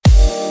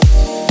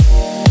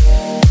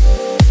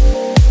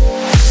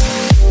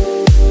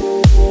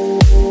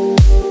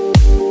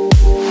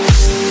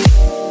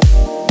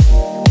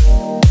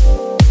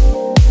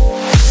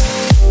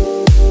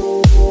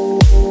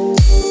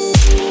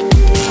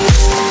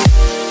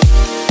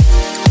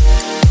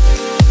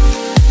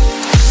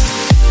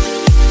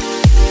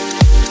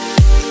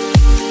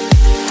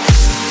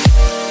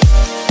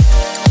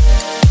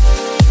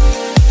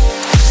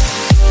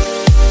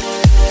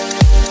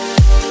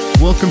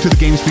Welcome to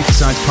the GamesBeat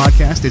Decides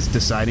podcast. It's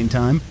deciding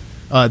time.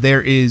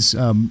 There is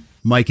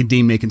Mike and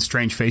Dean making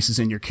strange faces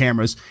in your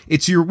cameras.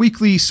 It's your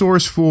weekly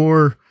source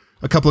for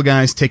a couple of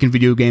guys taking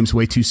video games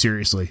way too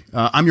seriously.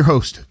 I'm your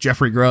host,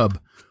 Jeffrey Grubb.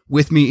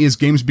 With me is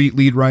GamesBeat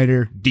lead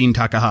writer, Dean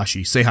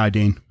Takahashi. Say hi,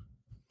 Dean.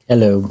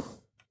 Hello.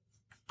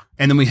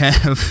 And then we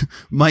have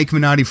Mike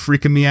Minotti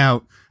freaking me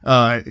out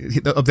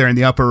up there in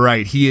the upper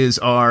right. He's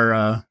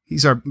our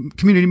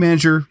community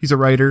manager. He's a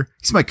writer.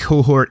 He's my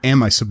cohort and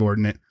my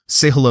subordinate.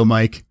 Say hello,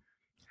 Mike.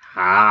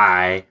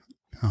 Hi.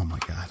 Oh my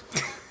God.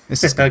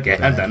 This is okay.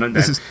 I'm done.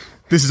 This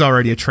is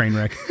already a train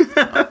wreck.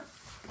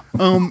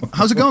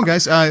 How's it going,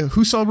 guys?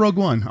 Who saw Rogue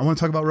One? I want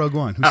to talk about Rogue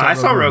One. I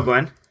saw Rogue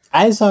One.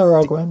 I saw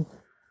Rogue One.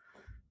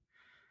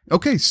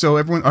 Okay, so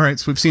everyone. All right,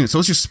 so we've seen it. So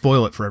let's just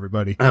spoil it for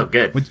everybody. Oh,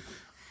 good.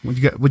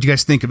 What'd you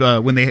guys think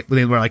of when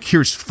they were like,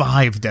 here's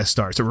 5 Death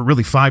Stars? There were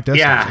really 5 Death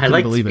Stars. I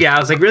couldn't believe it. Yeah, I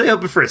was like really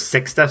hoping for a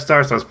 6th Death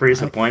Star, so I was pretty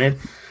disappointed.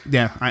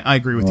 Yeah, I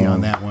agree with you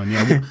on that one.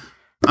 Yeah,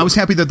 I was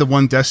happy that the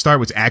one Death Star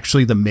was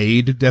actually the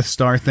made Death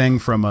Star thing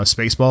from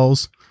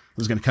Spaceballs. It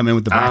was going to come in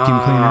with the vacuum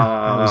cleaner.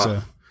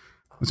 That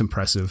was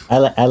impressive.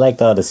 I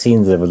liked all the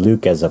scenes of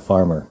Luke as a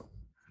farmer.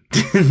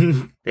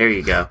 There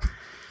you go.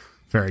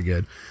 Very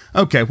good.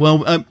 Okay,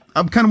 well,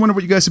 I'm kind of wondering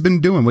what you guys have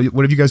been doing.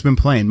 What have you guys been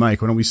playing?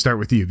 Mike, why don't we start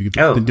with you? Have you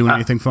been doing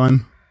anything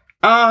fun?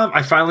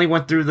 I finally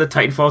went through the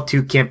Titanfall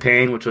 2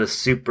 campaign, which was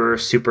super,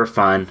 super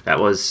fun. That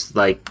was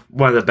like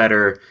one of the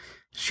better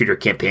shooter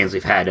campaigns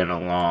we've had in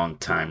a long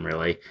time,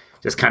 really.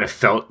 Just kind of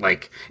felt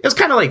like, it was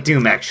kind of like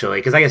Doom, actually,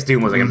 because I guess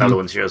Doom was like another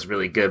one that was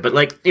really good. But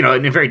like, you know,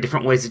 in very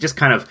different ways, it just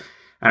kind of,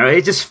 I don't know,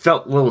 it just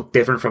felt a little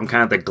different from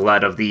kind of the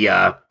glut of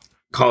the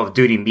Call of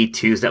Duty Me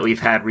Too's that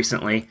we've had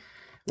recently.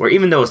 Where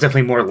even though it's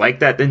definitely more like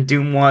that than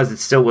Doom was, it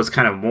still was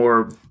kind of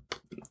more,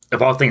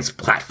 of all things,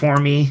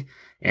 platformy.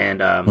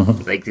 And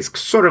like this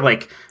sort of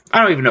like,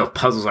 I don't even know if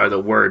puzzles are the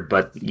word,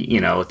 but,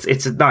 you know,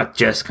 it's not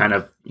just kind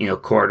of, you know,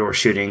 corridor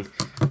shooting.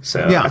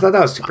 So yeah. I thought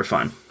that was super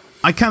fun.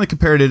 I kind of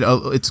compared it,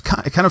 it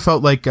kind of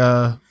felt like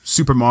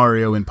Super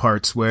Mario in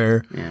parts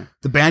where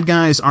the bad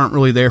guys aren't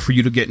really there for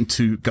you to get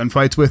into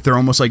gunfights with. They're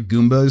almost like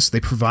Goombas. They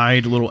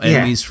provide little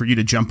enemies for you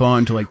to jump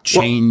on to like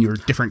chain your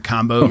different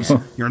combos,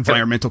 your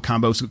environmental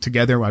combos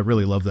together. I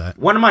really love that.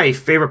 One of my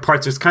favorite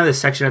parts was kind of this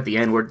section at the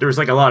end where there's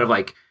like a lot of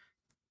like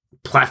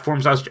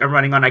platforms I was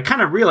running on. I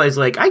kind of realized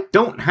like I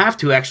don't have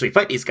to actually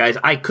fight these guys.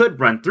 I could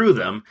run through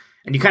them.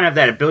 And you kind of have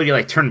that ability to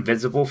like turn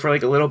invisible for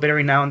like a little bit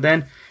every now and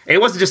then. And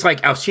it wasn't just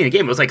like I was cheating a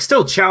game. It was like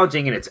still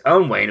challenging in its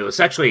own way. And it was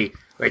actually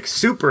like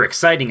super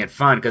exciting and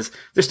fun because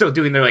they're still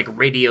doing their like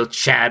radio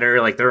chatter.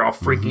 Like they're all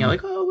freaking out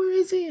like, oh, where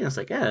is he? And it's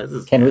like, yeah, this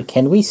is...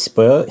 Can we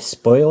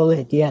spoil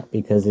it yet?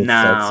 Because it's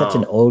such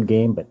an old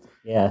game. But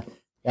yeah.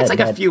 It's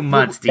like a few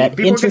months, dude.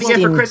 People are going to get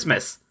it for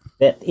Christmas.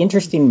 That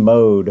interesting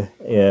mode,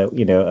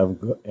 you know,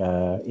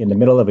 of in the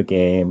middle of a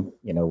game,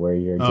 you know, where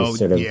you're just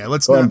sort of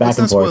going back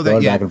and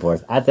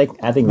forth. I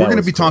think we're going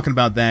to be talking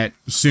about that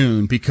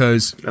soon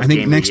because I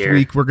think next week this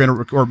week we're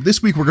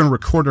going to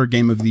record our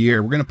game of the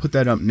year. We're going to put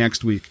that up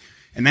next week,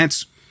 and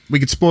we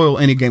could spoil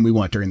any game we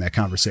want during that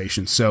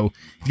conversation. So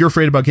if you're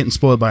afraid about getting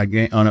spoiled by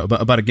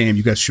about a game,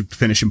 you guys should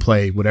finish and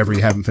play whatever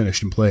you haven't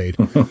finished and played,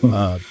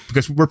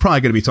 because we're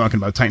probably going to be talking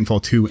about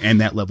Titanfall 2 and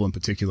that level in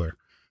particular.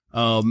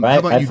 How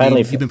about you, Dean?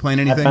 You've been playing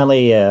anything?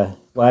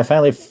 I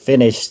finally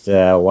finished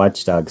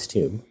Watch Dogs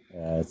 2.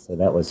 So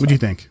that was. What do you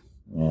think?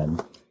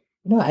 And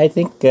you know, I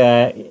think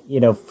you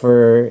know,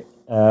 for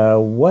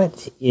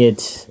what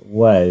it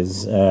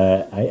was,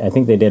 I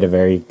think they did a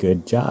very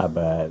good job.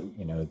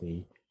 You know,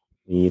 the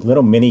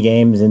little mini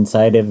games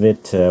inside of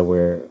it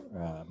were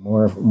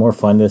more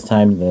fun this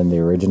time than the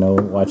original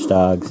Watch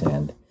Dogs,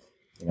 and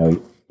you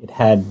know, it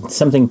had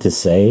something to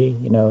say.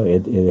 You know,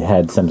 it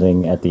had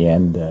something at the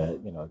end.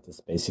 You know,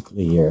 just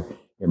basically your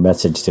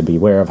message to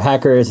beware of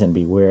hackers and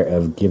beware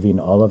of giving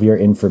all of your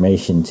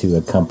information to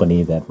a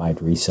company that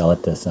might resell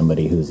it to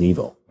somebody who's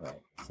evil. Right.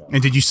 So,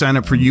 and did you sign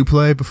up for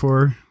Uplay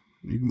before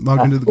you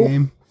logged into the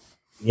game?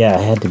 Yeah,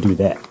 I had to do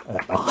that.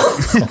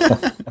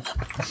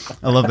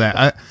 I love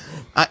that.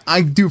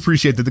 I do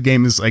appreciate that the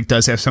game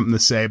does have something to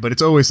say, but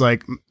it's always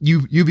like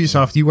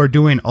Ubisoft, you are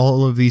doing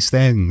all of these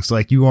things,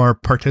 like you are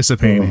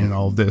participating in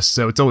all of this.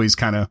 So it's always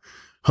kind of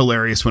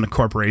hilarious when a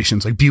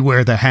corporation's like,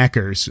 beware the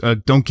hackers.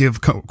 Don't give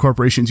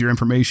corporations your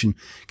information.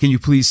 Can you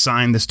please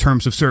sign this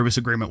terms of service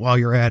agreement while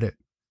you're at it?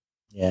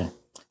 Yeah,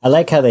 I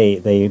like how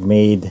they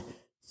made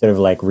sort of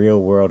like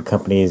real world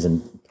companies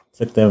and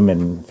took them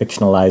and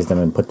fictionalized them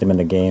and put them in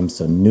the game.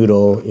 So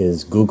Noodle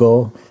is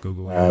Google,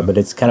 but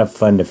it's kind of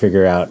fun to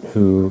figure out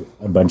who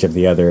a bunch of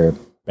the other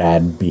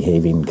bad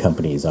behaving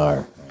companies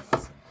are.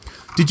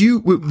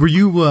 Were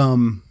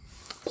you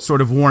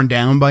sort of worn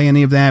down by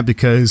any of that?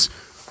 Because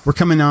we're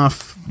coming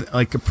off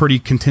like a pretty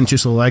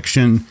contentious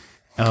election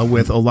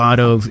with a lot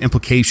of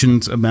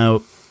implications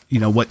about, you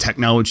know, what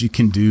technology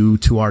can do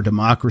to our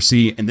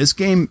democracy. And this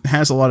game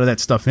has a lot of that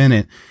stuff in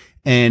it.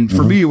 And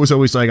for me, it was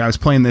always like I was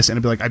playing this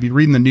and I'd be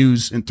reading the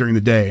news during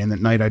the day, and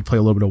at night I'd play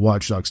a little bit of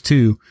Watch Dogs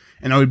 2,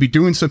 and I would be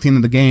doing something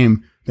in the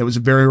game that was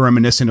very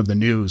reminiscent of the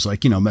news,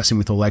 like, messing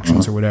with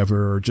elections or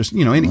whatever, or just,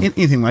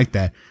 anything like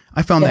that.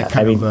 I found that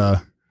kind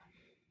of,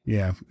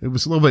 it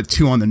was a little bit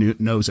too on the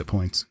nose at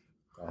points.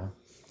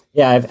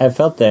 Yeah, I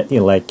felt that,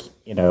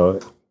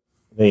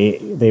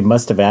 they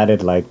must have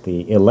added like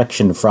the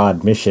election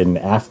fraud mission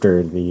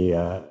after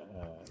the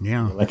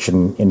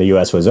election in the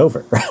U.S. was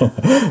over.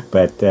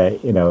 But,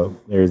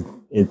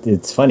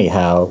 it's funny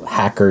how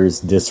hackers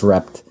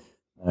disrupt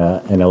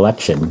an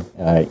election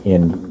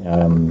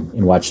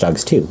in Watch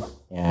Dogs 2.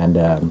 And,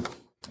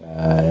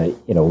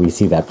 we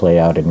see that play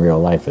out in real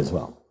life as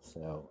well.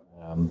 So,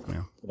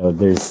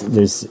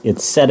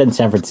 it's set in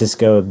San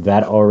Francisco.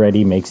 That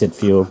already makes it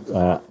feel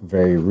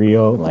very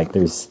real. Like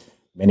there's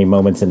many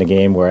moments in the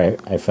game where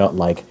I felt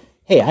like,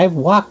 hey, I've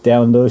walked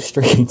down those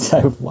streets.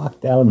 I've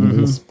walked down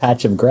this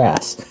patch of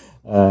grass.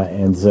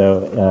 And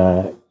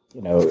so,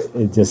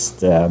 it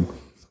just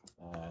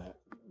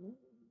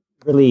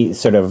really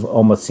sort of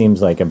almost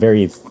seems like a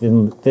very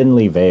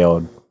thinly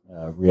veiled,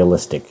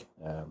 realistic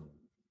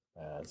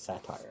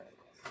satire.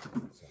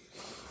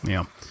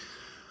 Yeah.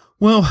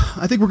 Well,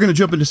 I think we're going to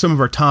jump into some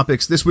of our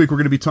topics. This week, we're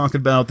going to be talking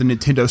about the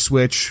Nintendo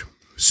Switch,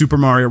 Super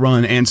Mario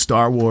Run, and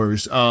Star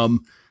Wars.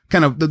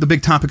 Kind of the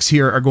big topics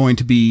here are going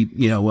to be,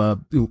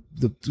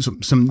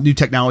 some new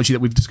technology that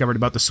we've discovered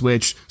about the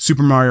Switch,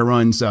 Super Mario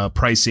Run's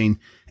pricing,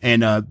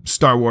 and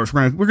Star Wars.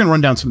 We're gonna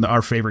run down some of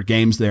our favorite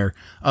games there.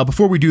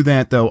 Before we do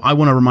that, though, I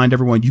want to remind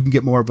everyone you can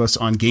get more of us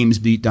on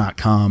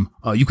GamesBeat.com.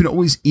 You can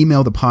always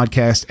email the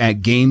podcast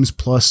at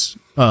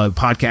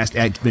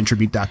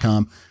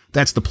podcast@venturebeat.com.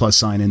 That's the plus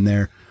sign in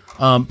there.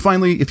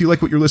 Finally, if you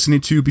like what you're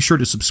listening to, be sure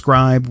to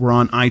subscribe. We're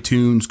on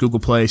iTunes, Google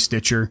Play,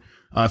 Stitcher.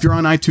 If you're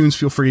on iTunes,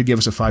 feel free to give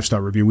us a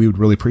 5-star review. We would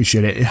really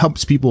appreciate it. It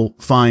helps people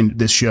find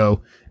this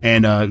show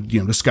and,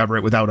 discover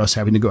it without us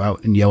having to go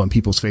out and yell in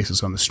people's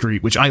faces on the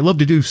street, which I love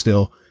to do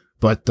still,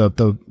 but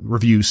the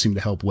reviews seem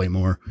to help way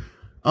more.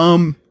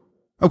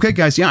 Okay,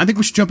 guys. Yeah, I think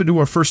we should jump into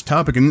our first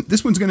topic, and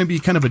this one's going to be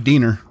kind of a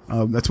diener.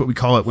 That's what we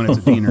call it when it's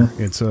a diener.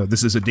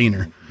 This is a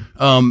diener.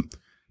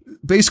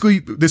 Basically,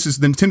 this is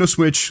the Nintendo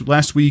Switch.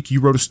 Last week, you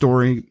wrote a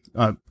story,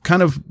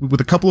 kind of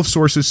with a couple of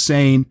sources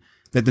saying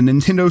that the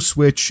Nintendo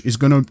Switch is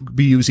going to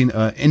be using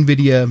a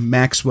NVIDIA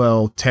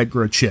Maxwell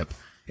Tegra chip.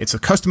 It's a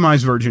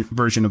customized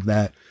version of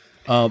that.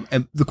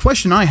 And the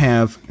question I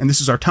have, and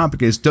this is our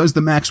topic, is does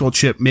the Maxwell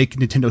chip make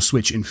Nintendo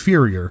Switch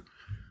inferior?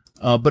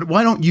 But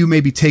why don't you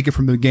maybe take it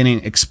from the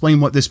beginning,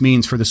 explain what this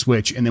means for the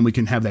Switch, and then we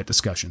can have that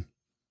discussion.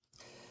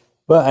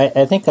 Well,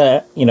 I think,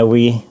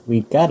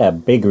 we got a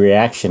big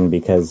reaction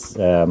because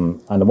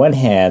on the one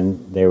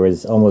hand, there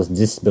was almost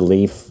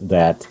disbelief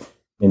that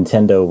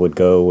Nintendo would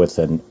go with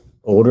an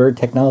older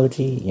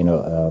technology,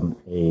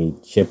 a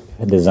chip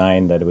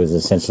design that was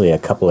essentially a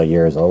couple of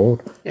years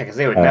old. Yeah, because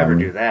they would never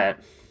do that.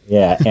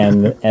 Yeah,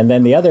 and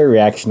then the other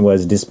reaction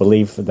was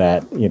disbelief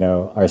that,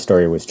 our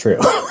story was true.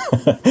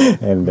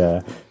 And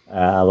a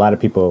lot of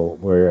people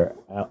were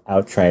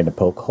out trying to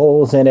poke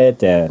holes in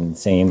it and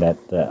saying that,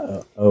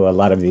 a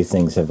lot of these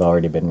things have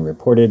already been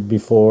reported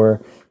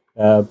before.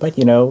 But,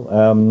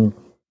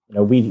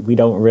 we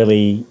don't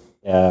really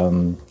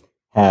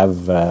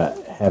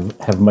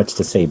have much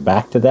to say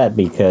back to that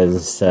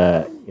because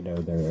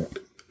the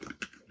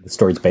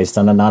story's based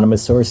on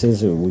anonymous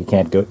sources. We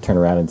can't turn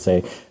around and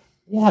say,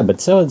 yeah, but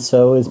so and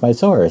so is my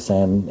source,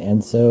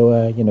 and so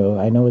I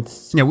know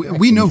it's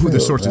we know who the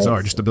sources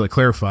are, just to really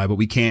clarify, but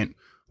we can't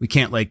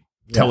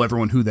tell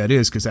everyone who that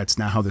is because that's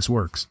not how this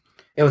works.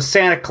 It was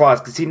Santa Claus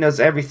because he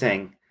knows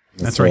everything.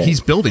 That's right.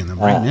 He's building them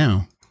right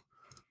now.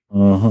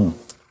 Mm-hmm.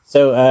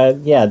 So,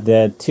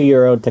 the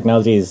 2-year-old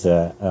technology is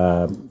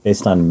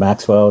based on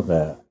Maxwell,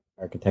 the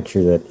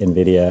architecture that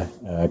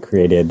NVIDIA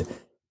created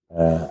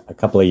a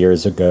couple of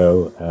years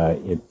ago.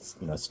 It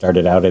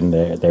started out in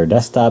their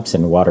desktops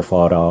and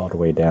waterfalled all the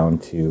way down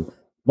to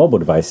mobile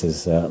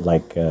devices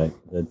like the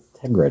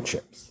Tegra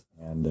chips.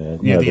 And the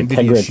NVIDIA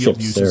Tegra Shield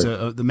chips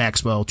uses the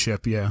Maxwell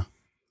chip. Yeah.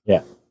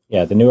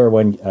 The newer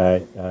one,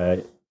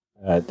 the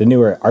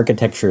newer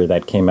architecture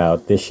that came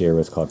out this year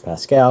was called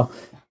Pascal.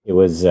 It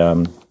was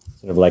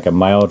sort of like a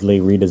mildly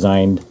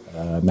redesigned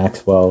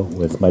Maxwell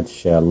with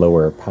much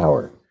lower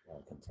power.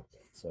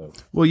 So,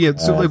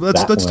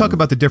 let's talk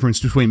about the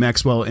difference between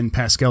Maxwell and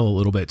Pascal a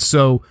little bit.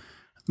 So,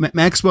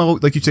 Maxwell,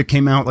 like you said,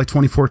 came out like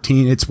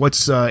 2014. It's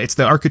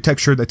the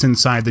architecture that's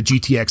inside the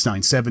GTX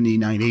 970,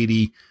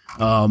 980,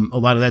 a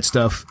lot of that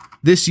stuff.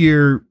 This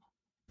year,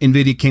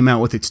 NVIDIA came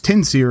out with its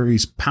 10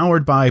 series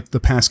powered by the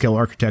Pascal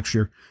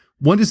architecture.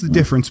 What is the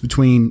difference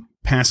between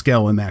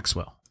Pascal and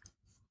Maxwell?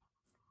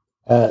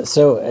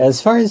 So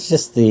as far as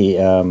just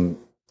the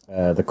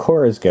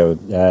cores go,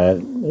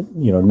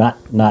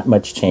 not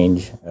much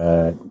change.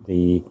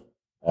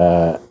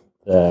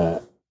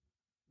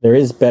 There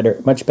is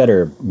much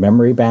better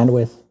memory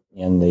bandwidth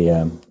in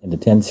the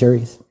 10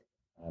 series,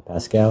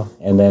 Pascal,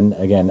 and then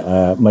again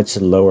much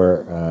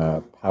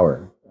lower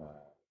power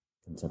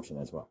consumption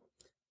as well.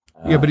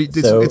 Yeah, but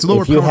it's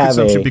lower power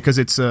consumption because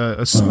it's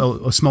a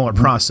smaller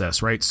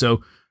process, right?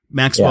 So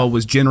Maxwell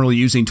was generally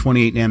using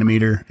 28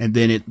 nanometer, and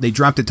then they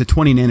dropped it to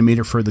 20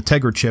 nanometer for the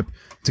Tegra chip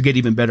to get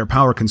even better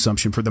power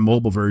consumption for the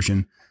mobile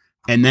version.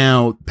 And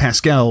now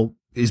Pascal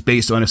is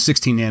based on a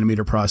 16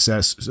 nanometer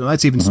process. So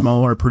that's even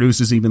smaller,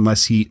 produces even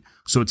less heat.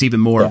 So it's even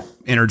more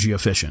energy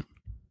efficient.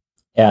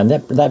 Yeah, and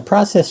that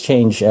process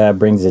change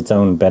brings its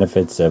own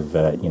benefits of,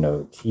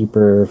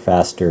 cheaper,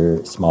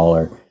 faster,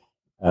 smaller.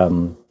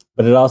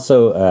 But it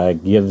also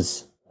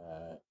gives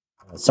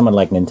someone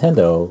like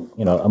Nintendo,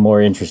 a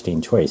more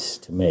interesting choice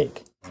to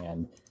make.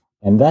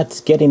 And that's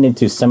getting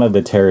into some of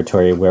the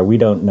territory where we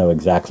don't know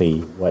exactly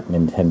what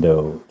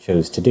Nintendo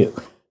chose to do.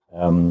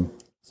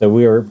 So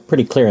we were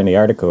pretty clear in the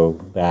article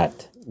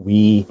that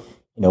we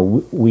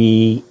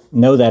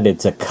know that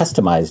it's a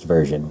customized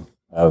version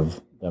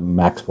of the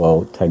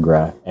Maxwell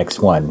Tegra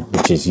X1,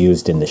 which is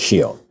used in the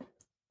Shield.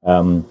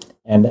 And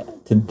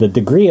the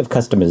degree of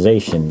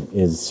customization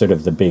is sort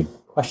of the big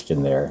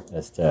question there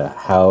as to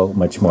how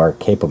much more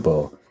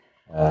capable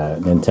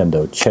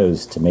Nintendo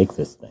chose to make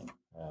this thing.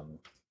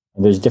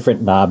 And there's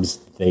different knobs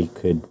they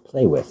could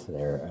play with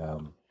there.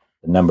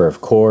 The number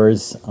of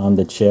cores on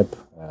the chip,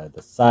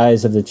 the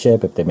size of the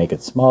chip. If they make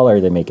it smaller,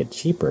 they make it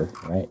cheaper,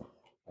 right?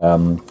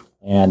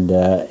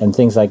 And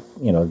things like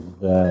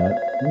the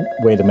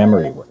way the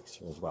memory works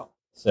as well.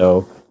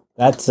 So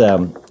that's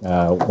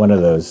one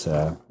of those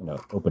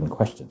open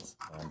questions.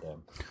 And,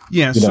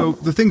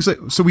 the things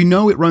so we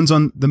know it runs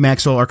on the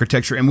Maxwell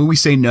architecture, and when we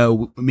say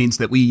no, it means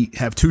that we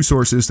have two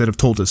sources that have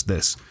told us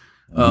this.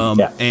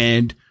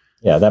 And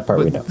that part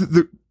we know.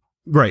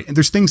 Right, and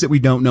there's things that we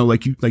don't know,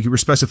 like you were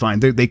specifying.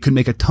 They could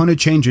make a ton of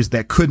changes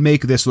that could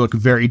make this look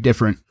very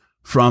different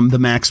from the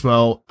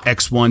Maxwell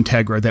X1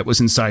 Tegra that was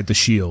inside the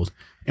Shield.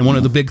 And one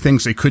of the big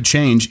things they could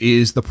change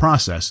is the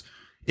process.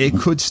 It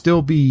could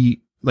still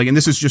be and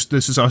this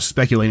is us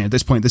speculating at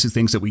this point. This is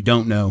things that we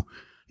don't know.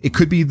 It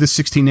could be the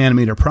 16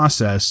 nanometer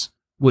process,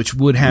 which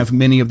would have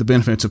many of the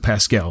benefits of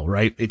Pascal,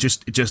 right? It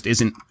just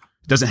doesn't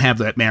have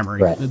that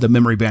memory, the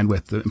memory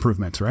bandwidth, the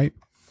improvements, right?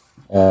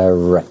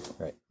 Right.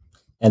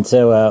 And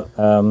so,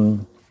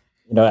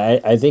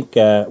 I think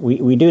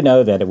we do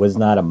know that it was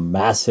not a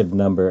massive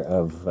number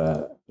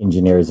of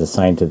engineers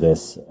assigned to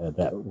this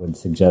that would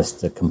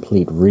suggest a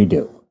complete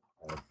redo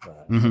of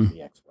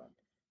the X1.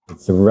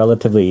 It's a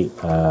relatively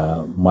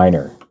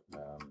minor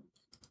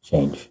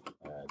change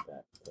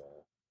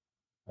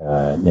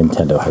that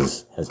Nintendo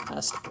has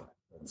asked for.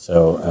 And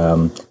so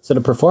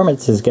the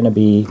performance is going to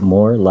be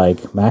more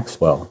like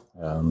Maxwell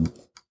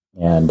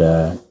and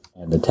the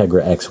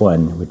Tegra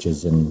X1, which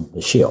is in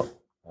the Shield.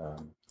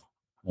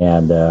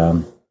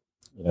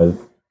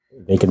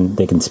 They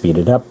can speed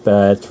it up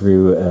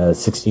through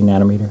 16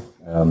 nanometer,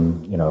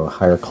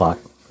 higher clock,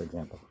 for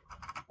example.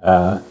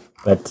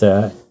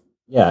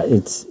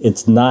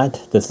 It's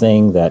not the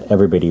thing that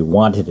everybody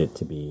wanted it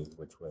to be,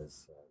 which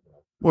was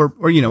a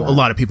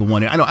lot of people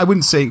want it. I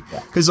wouldn't say,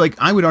 because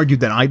I would argue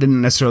that I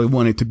didn't necessarily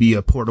want it to be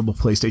a portable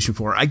PlayStation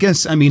 4. I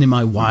guess in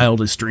my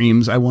wildest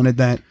dreams I wanted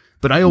that,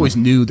 but I always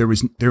knew there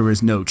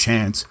was no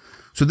chance.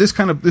 So this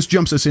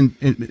jumps us in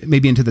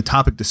maybe into the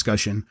topic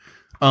discussion.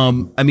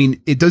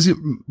 It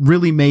doesn't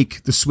really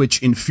make the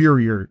Switch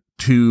inferior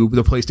to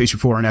the PlayStation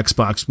 4 and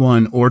Xbox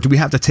One, or do we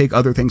have to take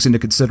other things into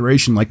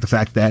consideration, like the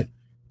fact that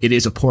it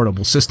is a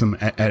portable system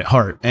at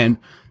heart? And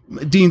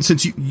Dean,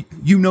 since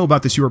you know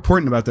about this, you're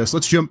reporting about this,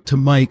 let's jump to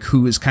Mike,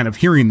 who is kind of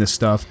hearing this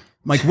stuff.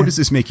 Mike, what does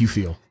this make you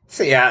feel?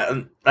 So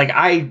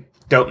I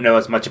don't know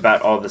as much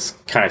about all this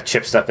kind of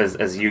chip stuff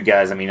as you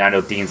guys. I know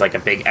Dean's a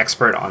big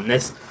expert on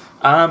this.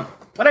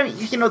 But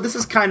this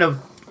is kind of...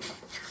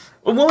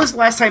 When was the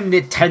last time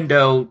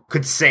Nintendo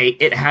could say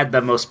it had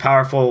the most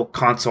powerful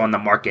console on the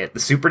market? The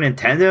Super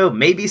Nintendo?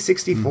 Maybe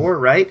 64,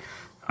 right?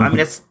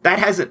 That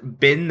hasn't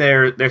been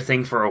their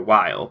thing for a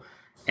while.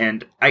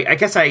 And I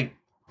guess I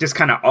just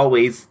kind of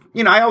always...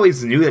 I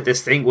always knew that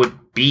this thing would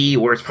be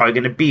where it's probably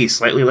going to be,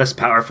 slightly less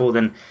powerful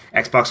than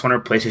Xbox One or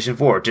PlayStation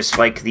 4. Just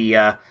like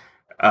the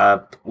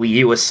Wii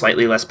U was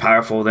slightly less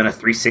powerful than a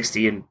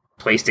 360 and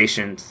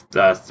PlayStation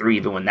 3,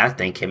 even when that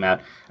thing came out.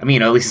 At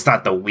least it's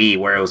not the Wii,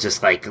 where it was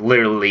just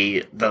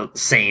literally the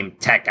same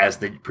tech as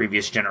the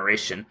previous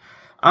generation.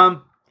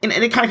 And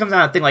it kind of comes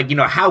down to the thing,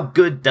 how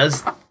good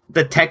does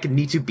the tech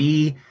need to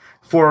be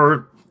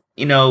for,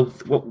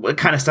 what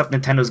kind of stuff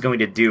Nintendo's going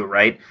to do,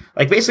 right?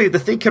 Basically, the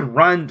thing could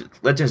run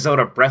Legend of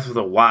Zelda Breath of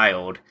the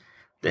Wild,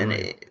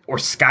 or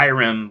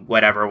Skyrim,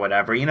 whatever,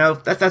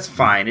 that's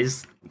fine.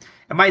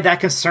 Am I that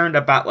concerned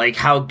about,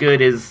 how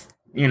good is,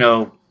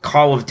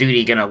 Call of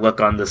Duty gonna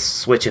look on the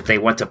Switch if they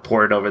want to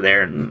port it over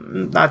there?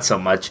 Not so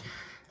much.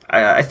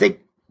 I think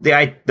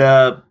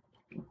the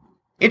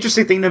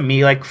interesting thing to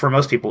me, for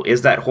most people,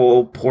 is that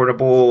whole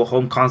portable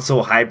home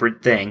console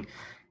hybrid thing.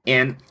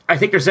 And I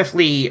think there's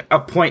definitely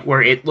a point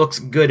where it looks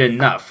good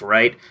enough,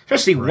 right?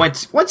 Especially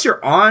once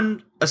you're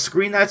on a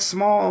screen that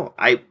small,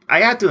 I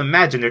have to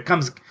imagine there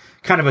comes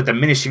kind of a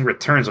diminishing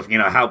returns of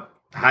how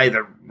high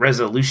the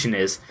resolution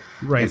is,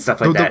 and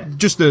stuff like that.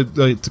 Just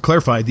to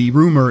clarify, the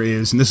rumor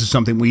is, and this is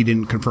something we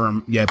didn't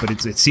confirm yet,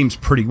 but it seems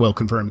pretty well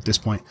confirmed at this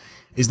point,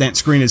 is that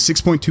screen is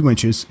 6.2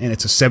 inches and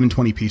it's a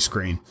 720p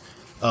screen.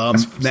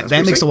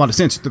 That makes a lot of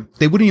sense.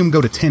 They wouldn't even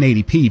go to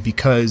 1080p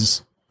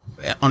because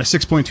on a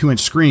 6.2 inch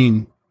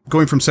screen,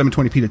 going from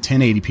 720p to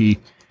 1080p,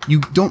 you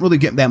don't really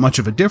get that much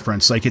of a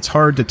difference. Like, it's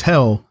hard to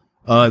tell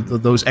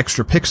those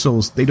extra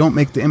pixels. They don't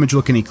make the image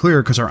look any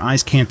clearer because our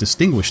eyes can't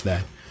distinguish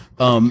that.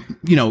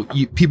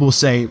 People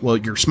say, well,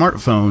 your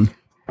smartphone,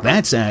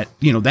 that's at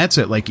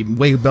like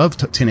way above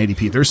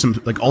 1080p. There's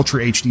some like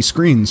ultra HD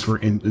screens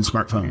in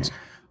smartphones,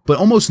 but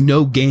almost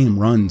no game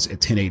runs at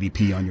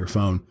 1080p on your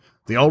phone.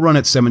 They all run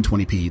at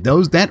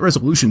 720p. That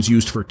resolution's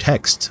used for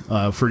text,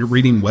 for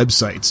reading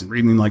websites and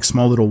reading like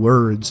small little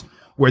words,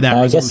 where that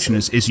resolution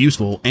is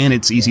useful, and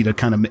it's easy to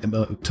kind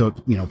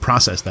of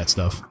process that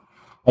stuff.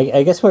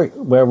 I guess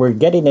where we're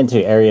getting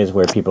into areas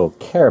where people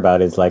care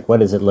about is like,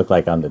 what does it look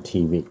like on the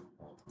TV?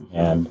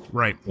 And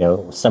right,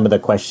 some of the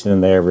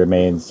question there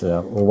remains: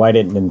 well, why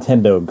didn't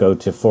Nintendo go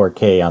to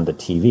 4K on the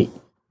TV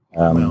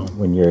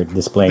when you're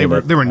displaying?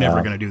 They were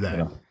never going to do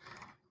that.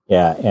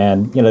 Yeah,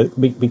 and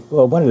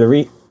one of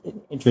the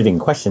interesting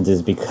questions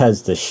is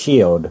because the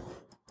Shield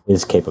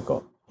is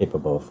capable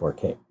of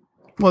 4K.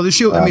 Well, the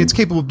Shield, it's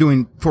capable of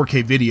doing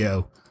 4K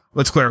video.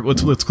 Let's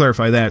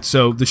clarify that.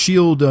 So the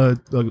Shield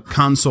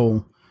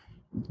console,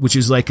 which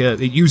is like it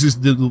uses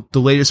the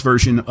latest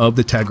version of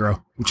the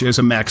Tegra, which is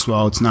a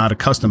Maxwell. It's not a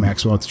custom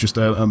Maxwell. It's just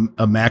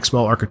a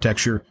Maxwell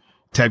architecture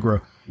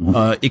Tegra.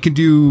 Mm-hmm. It can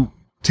do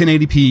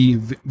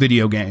 1080p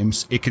video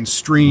games. It can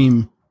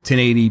stream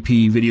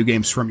 1080p video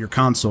games from your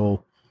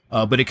console.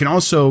 But it can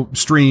also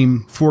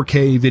stream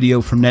 4K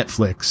video from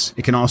Netflix.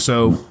 It can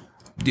also,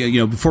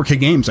 4K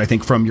games, I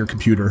think, from your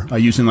computer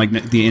using like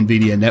the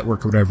NVIDIA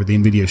network or whatever, the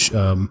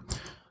NVIDIA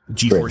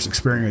GeForce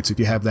Experience, if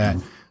you have that.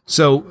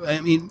 So,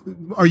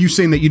 are you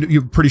saying that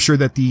you're pretty sure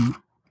that the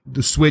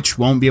Switch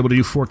won't be able to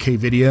do 4K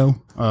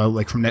video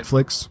like from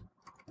Netflix?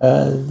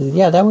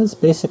 Yeah, that was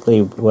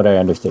basically what I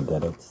understood,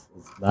 that it's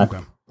not.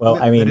 Okay. Well,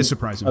 that is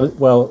surprising.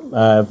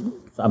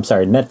 I'm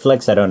sorry,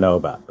 Netflix I don't know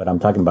about, but I'm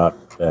talking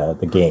about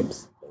the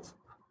games.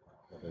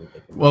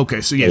 Well,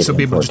 okay, so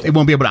it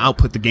won't be able to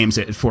output the games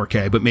at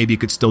 4K, but maybe it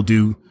could still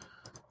do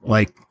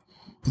like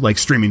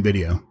streaming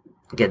video.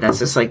 Again, that's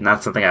just like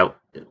not something that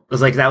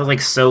was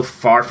like so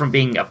far from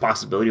being a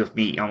possibility with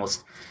me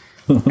almost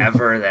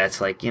ever. That's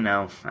like, I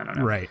don't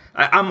know. Right.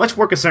 I'm much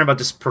more concerned about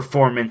just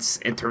performance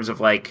in terms of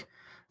like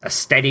a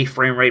steady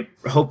frame rate,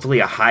 hopefully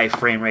a high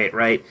frame rate,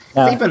 right?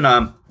 Even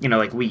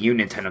like Wii U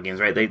Nintendo games,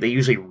 right? They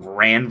usually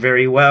ran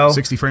very well,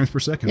 60 frames per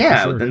second.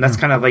 Yeah, sure. And that's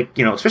kind of like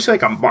especially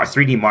like a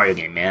 3D Mario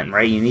game, man,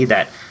 right? You need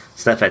that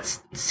stuff at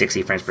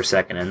 60 frames per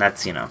second, and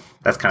that's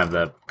that's kind of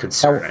the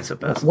concern, I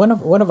suppose. One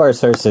of our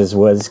sources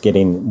was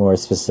getting more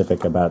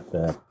specific about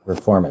the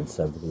performance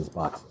of these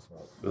boxes,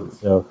 right?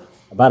 So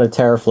about a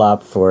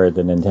teraflop for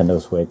the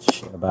Nintendo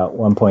Switch, about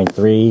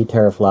 1.3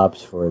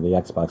 teraflops for the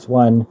Xbox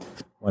One.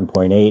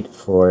 1.8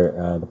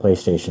 for the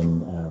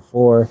PlayStation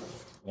 4,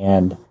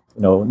 and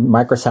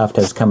Microsoft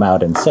has come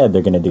out and said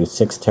they're going to do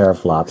 6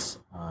 teraflops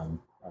on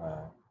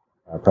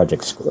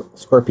Project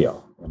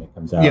Scorpio when it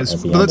comes out. Yes,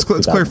 but let's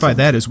clarify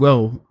that as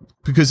well,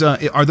 because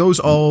are those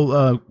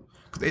all?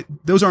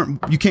 Those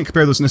aren't. You can't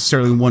compare those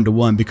necessarily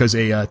 1-to-1 because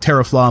a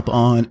teraflop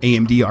on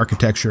AMD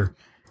architecture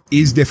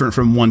is different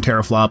from 1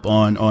 teraflop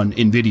on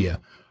NVIDIA.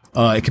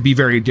 It could be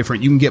very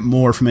different. You can get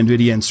more from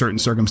NVIDIA in certain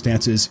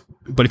circumstances,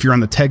 but if you're on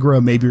the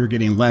Tegra, maybe you're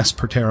getting less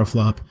per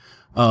teraflop.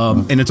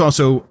 And it's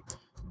also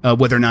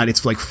whether or not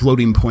it's like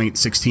floating point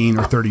 16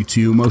 or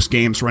 32. Most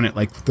games run at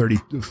like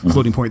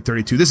floating point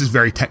 32. This is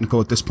very technical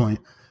at this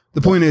point.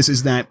 The point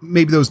is that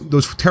maybe those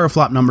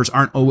teraflop numbers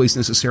aren't always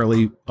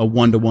necessarily a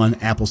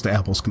 1-to-1 apples to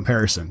apples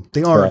comparison.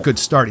 They are a good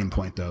starting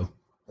point, though.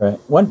 Right.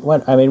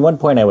 One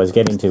point I was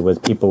getting to was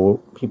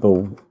people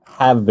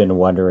have been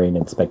wondering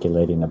and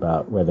speculating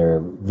about whether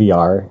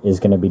VR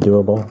is going to be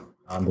doable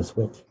on the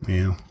Switch.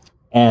 Yeah.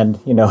 And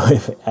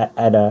if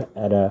at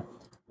a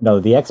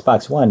the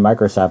Xbox One,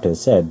 Microsoft has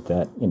said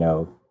that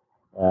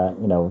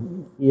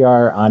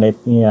VR on it,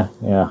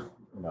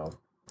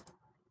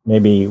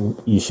 maybe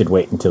you should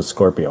wait until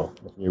Scorpio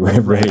if you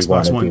really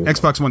want to do.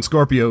 Xbox One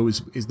Scorpio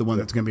is the one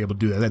that's going to be able to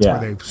do that. That's where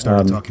they've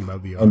started talking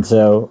about VR. And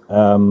so,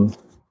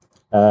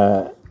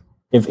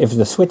 if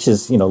the Switch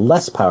is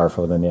less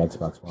powerful than the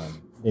Xbox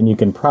One, then you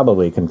can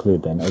probably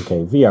conclude then,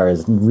 okay, VR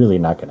is really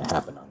not going to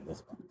happen on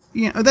this one.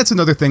 Yeah, that's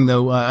another thing,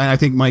 though. And I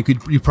think, Mike,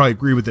 you probably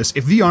agree with this.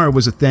 If VR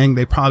was a thing,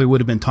 they probably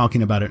would have been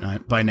talking about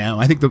it by now.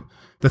 I think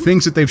the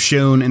things that they've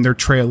shown in their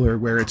trailer,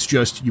 where it's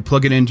just you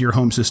plug it into your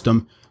home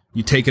system,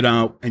 you take it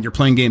out, and you're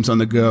playing games on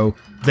the go,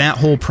 that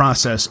whole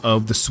process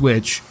of the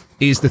Switch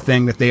is the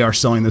thing that they are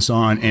selling this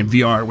on, and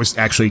VR was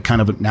actually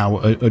kind of now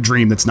a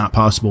dream that's not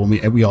possible,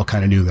 and we all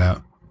kind of knew that.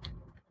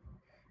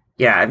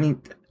 Yeah, I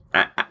mean,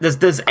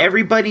 does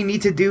everybody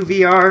need to do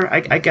VR?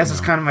 I guess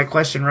is kind of my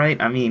question,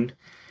 right? I mean,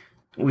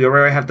 we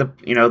already have the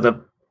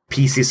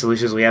PC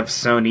solutions. We have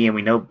Sony, and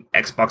we know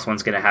Xbox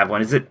One's going to have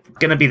one. Is it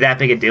going to be that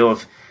big a deal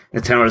if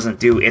Nintendo doesn't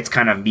do its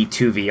kind of Me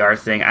Too VR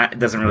thing? It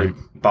doesn't really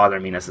bother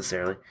me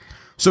necessarily.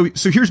 So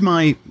here's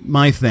my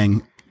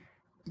thing.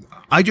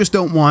 I just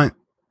don't want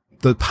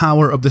the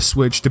power of the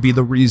Switch to be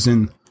the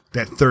reason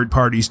that third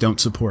parties don't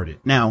support it.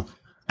 Now,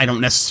 I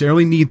don't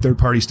necessarily need third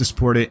parties to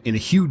support it in a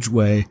huge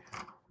way,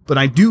 but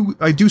I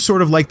do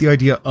sort of like the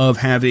idea of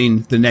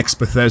having the next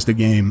Bethesda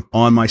game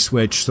on my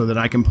Switch so that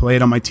I can play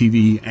it on my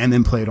TV and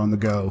then play it on the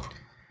go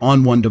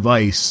on one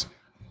device.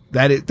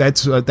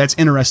 That's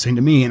interesting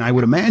to me, and I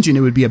would imagine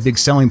it would be a big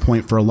selling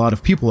point for a lot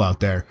of people out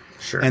there.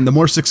 Sure. And the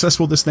more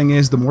successful this thing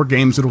is, the more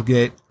games it'll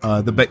get,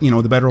 the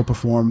better it'll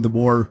perform, the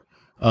more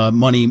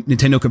money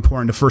Nintendo can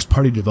pour into first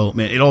party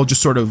development. It all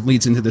just sort of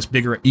leads into this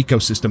bigger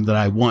ecosystem that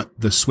I want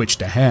the Switch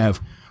to have.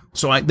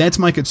 So that's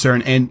my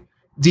concern. And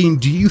Dean,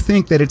 do you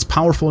think that it's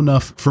powerful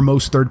enough for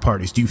most third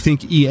parties? Do you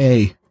think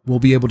EA will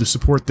be able to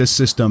support this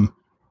system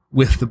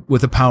with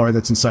the power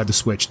that's inside the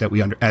Switch that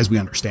as we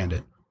understand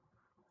it?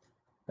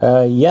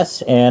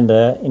 Yes, and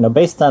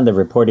based on the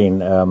reporting,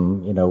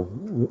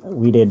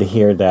 we did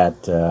hear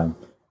that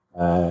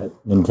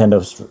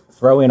Nintendo's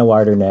throwing a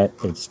wider net.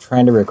 It's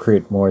trying to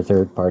recruit more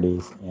third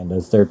parties, and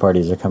those third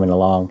parties are coming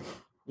along.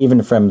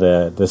 Even from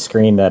the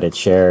screen that it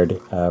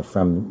shared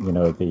from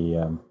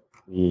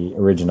the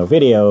original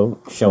video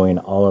showing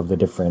all of the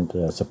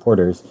different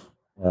supporters.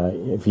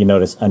 If you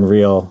notice,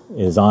 Unreal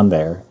is on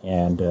there,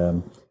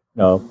 and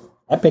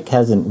Epic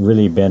hasn't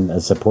really been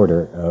a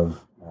supporter of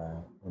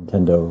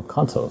Nintendo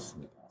consoles.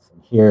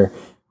 And here,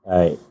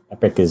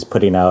 Epic is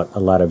putting out a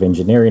lot of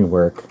engineering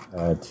work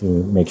to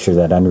make sure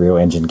that Unreal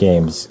Engine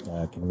games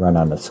can run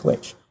on the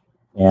Switch.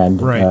 And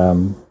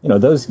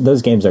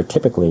those games are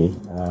typically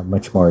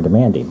much more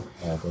demanding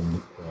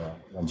than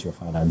the ones you'll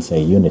find on,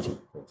 say, Unity.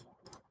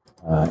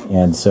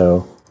 And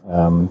so,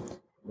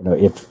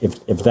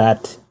 if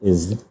that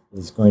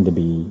is going to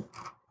be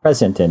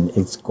present, and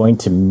it's going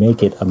to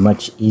make it a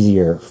much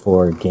easier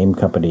for game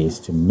companies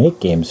to make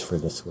games for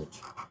the Switch,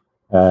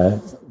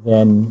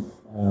 then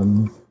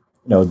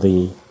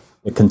the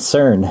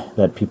concern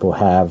that people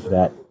have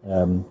that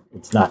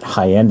it's not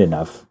high end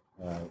enough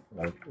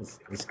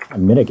is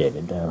kind of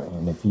mitigated.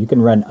 And if you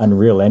can run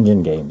Unreal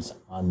Engine games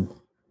on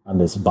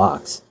this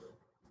box,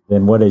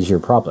 then what is your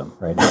problem,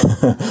 right?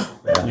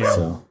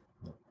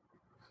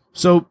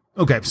 So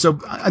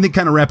I think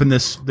kind of wrapping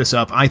this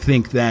up, I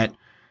think that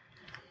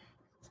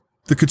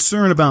the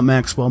concern about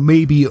Maxwell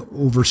may be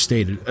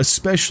overstated,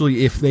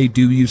 especially if they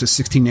do use a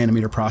 16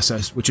 nanometer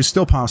process, which is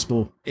still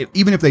possible.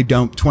 Even if they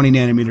don't, 20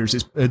 nanometers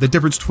is the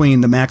difference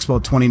between the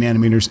Maxwell 20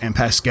 nanometers and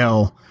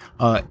Pascal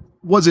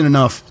wasn't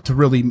enough to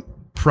really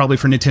probably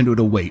for Nintendo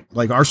to wait.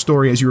 Like our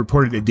story, as you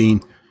reported it,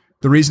 Dean,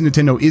 the reason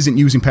Nintendo isn't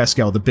using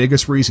Pascal, the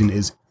biggest reason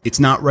is it's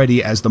not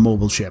ready as the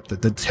mobile chip.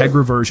 That the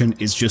Tegra version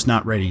is just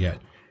not ready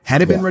yet.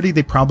 Had it been ready,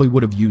 they probably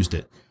would have used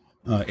it.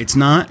 It's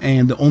not,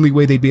 and the only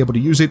way they'd be able to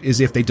use it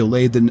is if they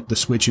delayed the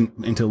Switch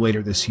until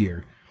later this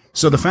year.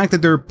 So the fact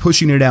that they're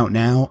pushing it out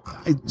now,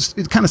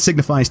 it kind of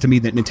signifies to me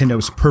that Nintendo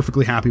is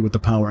perfectly happy with the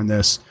power in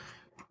this.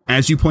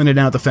 As you pointed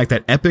out, the fact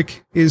that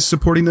Epic is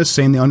supporting this,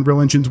 saying the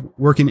Unreal Engine's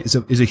working, is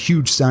a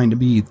huge sign to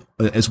me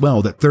as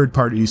well, that third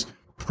parties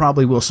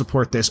probably will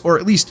support this, or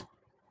at least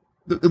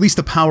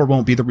the power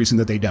won't be the reason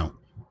that they don't.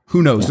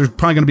 Who knows? There's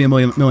probably going to be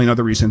a million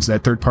other reasons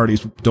that third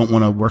parties don't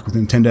want to work with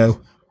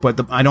Nintendo, but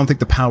I don't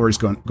think the power is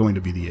going to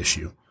be the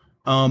issue.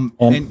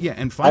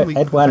 And finally,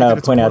 I'd want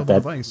to point out that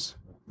device.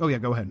 Oh yeah,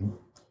 go ahead.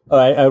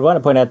 I want to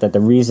point out that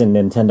the reason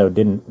Nintendo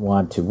didn't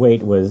want to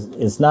wait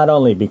is not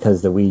only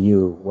because the Wii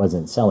U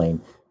wasn't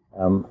selling.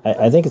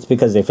 I think it's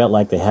because they felt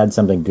like they had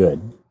something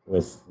good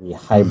with the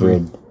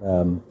hybrid,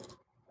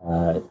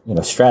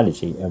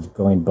 strategy of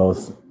going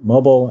both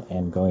mobile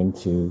and going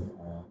to,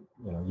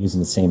 using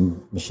the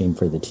same machine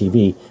for the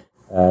TV.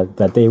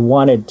 That they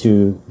wanted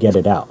to get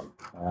it out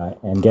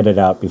and get it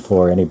out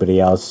before anybody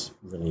else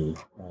really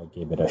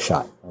gave it a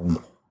shot.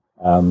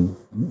 And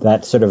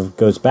that sort of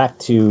goes back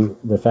to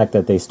the fact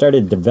that they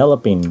started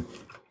developing,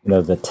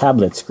 the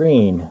tablet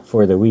screen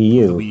for the Wii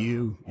U. The Wii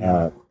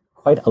U.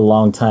 Quite a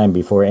long time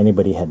before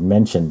anybody had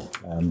mentioned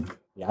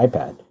the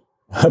iPad,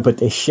 but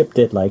they shipped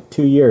it like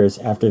 2 years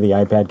after the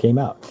iPad came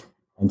out,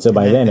 and so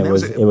by then it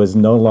was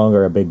no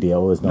longer a big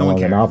deal. It was no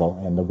longer novel,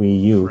 and the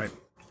Wii U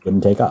didn't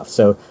take off.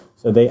 So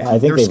I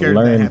think they've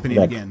learned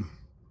that again.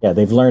 Yeah,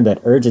 they've learned that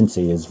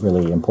urgency is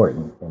really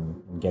important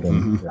in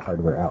getting your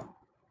hardware out.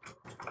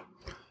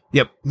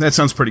 Yep, that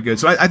sounds pretty good.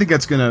 So I think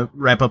that's going to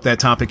wrap up that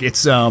topic.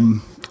 It's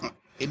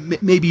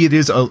maybe it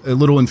is a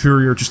little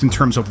inferior just in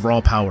terms of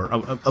raw power.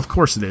 Of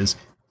course it is,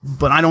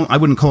 but I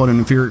wouldn't call it an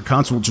inferior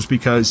console just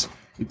because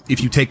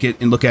if you take it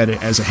and look at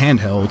it as a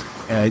handheld,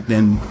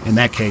 then in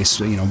that case,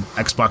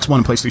 Xbox One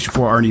and PlayStation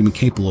 4 aren't even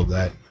capable of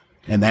that,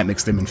 and that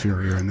makes them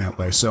inferior in that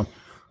way. So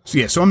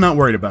I'm not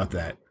worried about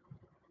that.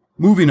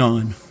 Moving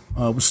on,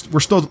 we're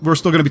still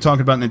going to be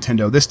talking about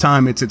Nintendo. This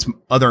time it's its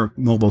other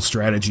mobile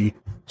strategy,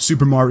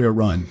 Super Mario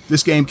Run.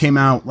 This game came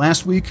out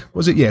last week,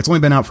 was it? Yeah, it's only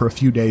been out for a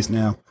few days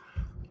now.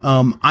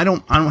 I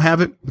don't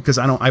have it because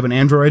I have an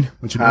Android,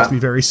 which makes me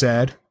very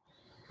sad.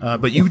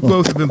 But you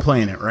both have been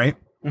playing it, right?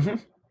 Mm-hmm.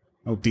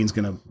 Oh, Dean's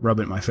gonna rub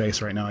it in my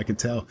face right now. I can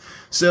tell.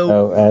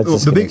 So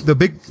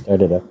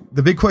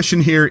the big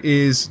question here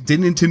is: did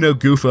Nintendo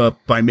goof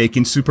up by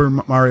making Super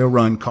Mario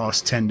Run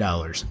cost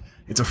 $10?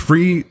 It's a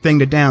free thing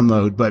to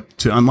download, but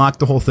to unlock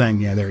the whole thing,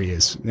 yeah, there he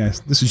is.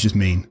 Yes, this is just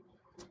mean.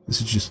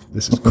 This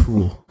is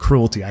cruel.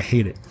 Cruelty. I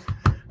hate it.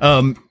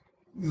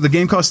 The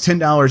game costs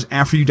 $10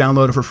 after you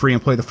download it for free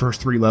and play the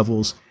first 3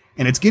 levels.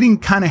 And it's getting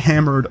kind of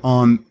hammered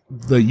on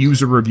the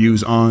user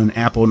reviews on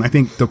Apple. And I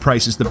think the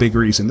price is the big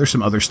reason. There's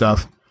some other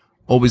stuff.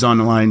 Always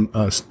online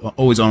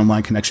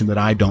connection that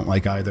I don't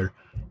like either.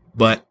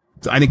 But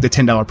I think the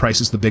 $10 price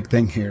is the big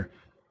thing here.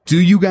 Do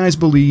you guys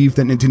believe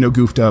that Nintendo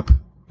goofed up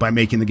by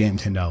making the game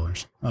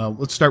 $10?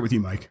 Let's start with you,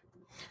 Mike.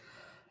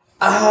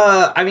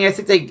 I mean, I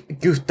think they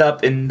goofed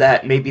up in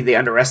that maybe they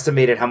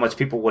underestimated how much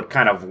people would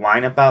kind of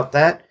whine about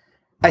that.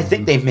 I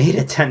think they made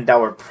a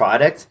 $10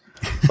 product,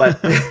 but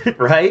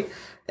right?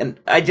 And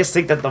I just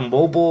think that the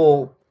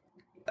mobile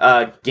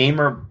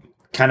gamer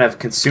kind of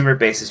consumer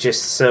base is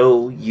just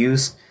so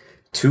used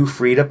to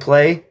free to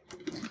play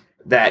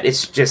that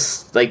it's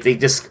just like they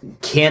just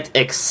can't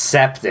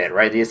accept it,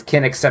 right? They just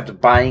can't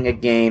accept buying a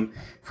game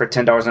for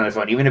 $10 on their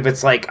phone, even if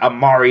it's like a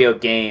Mario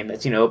game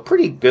that's,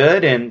 pretty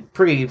good and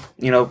pretty,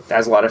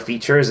 has a lot of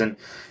features and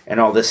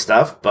all this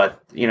stuff.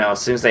 But,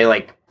 as soon as they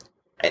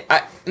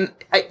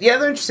the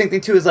other interesting thing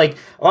too is like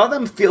a lot of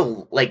them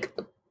feel like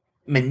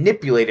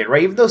manipulated,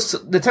 right? Even though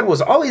Nintendo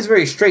was always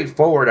very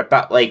straightforward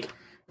about like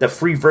the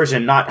free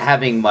version not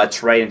having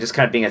much, right? And just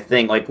kind of being a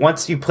thing. Like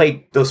once you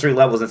play those 3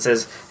 levels and it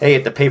says, hey, you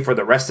have to pay for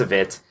the rest of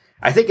it.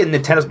 I think in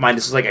Nintendo's mind,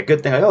 this is like a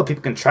good thing. Like, oh,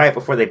 people can try it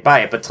before they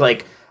buy it. But to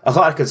like a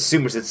lot of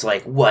consumers, it's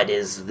like, what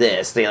is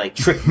this? They like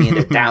tricked me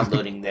into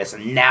downloading this,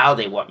 and now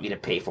they want me to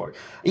pay for it.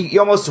 You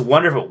almost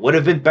wonder if it would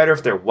have been better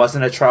if there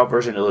wasn't a trial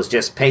version. It was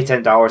just pay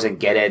 $10 and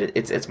get it.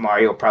 It's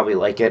Mario, probably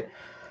like it.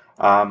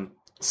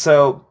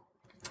 So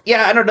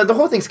yeah, I don't know. The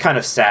whole thing's kind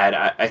of sad,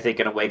 I think,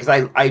 in a way,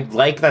 because I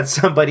like that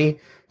somebody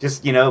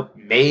just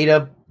made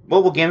a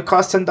mobile game that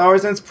costs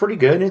 $10 and it's pretty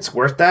good and it's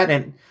worth that.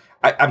 And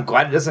I'm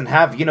glad it doesn't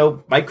have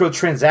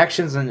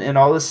microtransactions and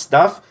all this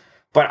stuff.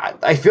 But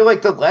I feel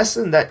like the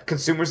lesson that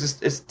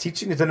consumers is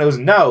teaching Nintendo is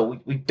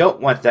no, we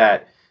don't want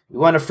that. We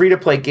want a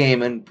free-to-play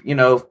game, and,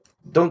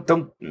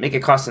 don't make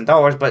it cost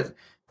 $10, but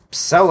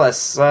sell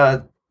us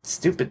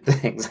stupid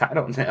things. I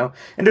don't know.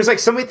 And there's, like,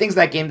 so many things in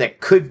that game that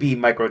could be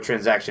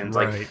microtransactions.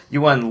 Right. Like,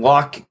 you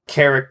unlock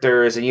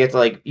characters, and you have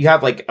to, you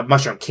have, a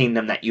Mushroom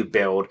Kingdom that you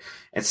build.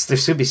 And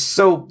there's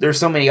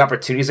so many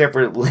opportunities there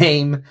for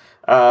lame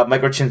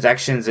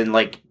microtransactions and,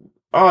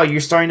 oh,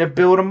 you're starting to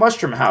build a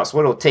mushroom house.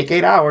 Well, it'll take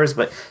 8 hours,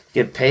 but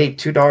you get paid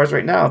 $2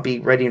 right now. Be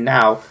ready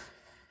now.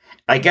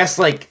 I guess,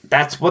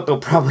 that's what they'll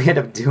probably end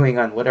up doing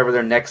on whatever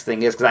their next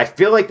thing is. Because I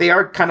feel like they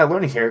are kind of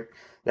learning here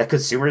that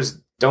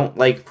consumers don't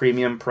like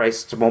premium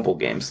priced mobile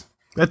games.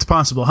 That's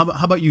possible. How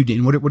about you,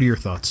 Dean? What are your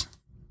thoughts?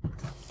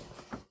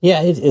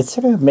 Yeah, it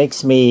sort of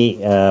makes me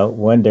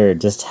wonder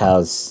just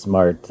how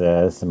smart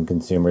some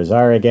consumers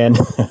are again.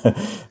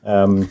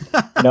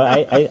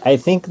 I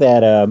think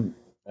that...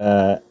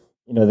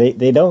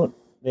 they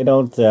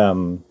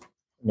don't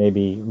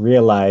maybe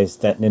realize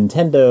that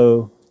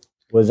Nintendo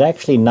was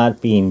actually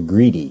not being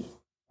greedy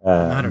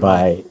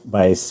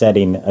by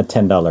setting a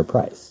 $10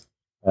 price.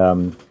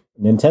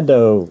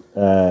 Nintendo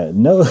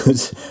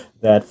knows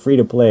that free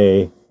to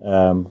play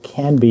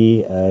can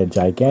be a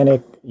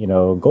gigantic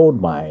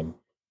gold mine.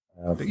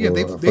 They've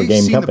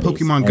seen companies. The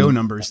Pokemon Go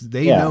numbers.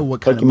 They know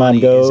what kind Pokemon of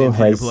money Go is in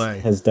free to play.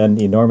 Has done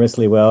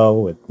enormously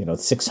well with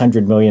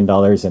 $600 million in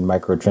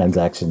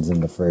microtransactions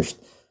in the first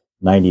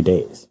 90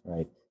 days,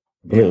 right?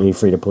 Completely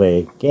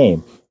free-to-play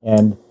game.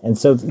 And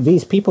so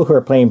these people who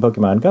are playing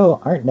Pokemon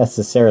Go aren't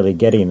necessarily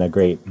getting a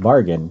great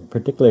bargain,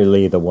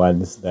 particularly the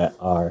ones that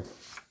are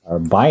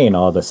buying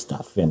all the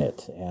stuff in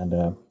it.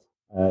 And,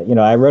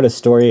 I wrote a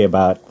story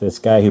about this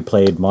guy who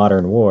played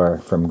Modern War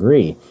from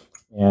Gree.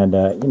 And,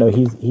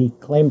 he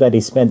claimed that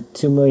he spent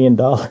 $2 million,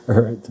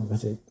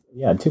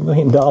 $2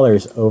 million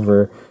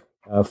over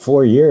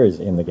 4 years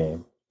in the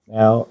game.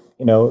 Now,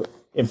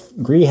 if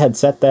Gree had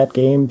set that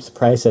game's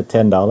price at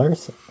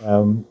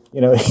 $10,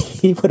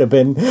 he would have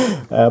been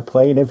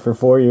playing it for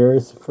 4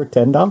 years for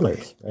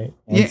 $10, right?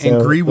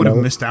 And Gree would have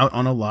missed out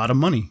on a lot of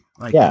money.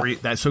 Gree,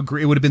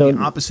 it would have been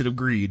the opposite of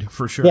greed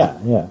for sure.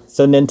 Yeah.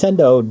 So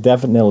Nintendo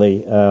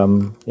definitely,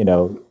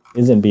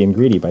 isn't being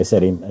greedy by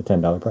setting a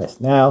 $10 price.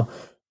 Now,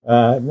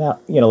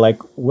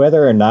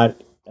 whether or not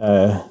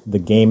the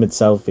game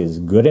itself is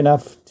good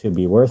enough to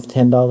be worth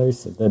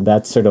 $10, then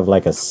that's sort of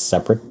like a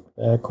separate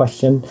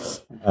question.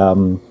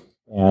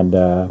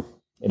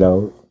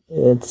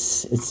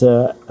 It's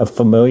a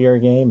familiar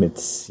game.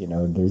 It's,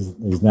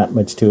 there's not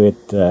much to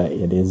it.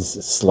 It is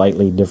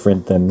slightly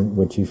different than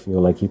what you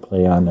feel like you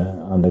play on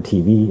the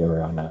TV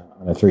or on a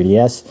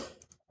 3DS.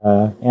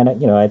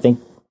 I think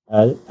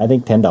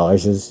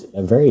 $10 is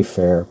a very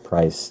fair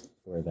price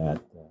for that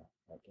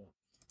game.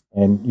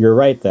 And you're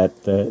right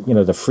that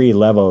the free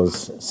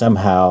levels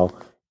somehow,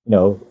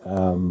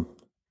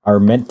 are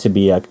meant to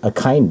be a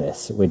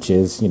kindness, which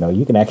is,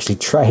 you can actually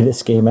try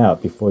this game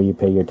out before you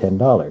pay your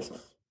 $10.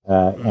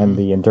 And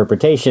the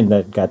interpretation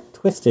that got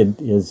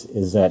twisted is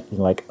that,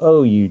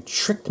 oh, you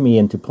tricked me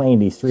into playing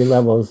these 3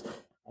 levels,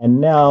 And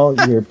now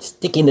you're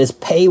sticking this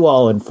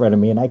paywall in front of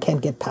me, and I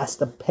can't get past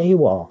the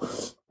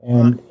paywall.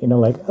 And,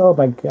 like, oh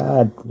my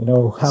God,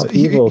 how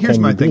evil here's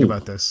can my you thing be?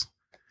 about this.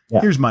 Yeah.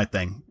 Here's my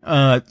thing.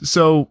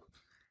 So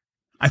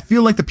I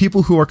feel like the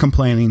people who are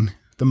complaining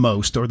the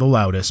most or the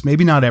loudest,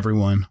 maybe not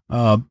everyone,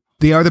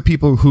 they are the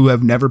people who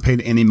have never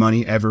paid any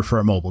money ever for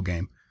a mobile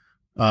game,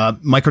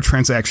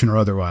 microtransaction or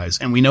otherwise.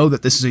 And we know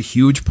that this is a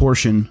huge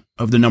portion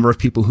of the number of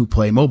people who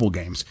play mobile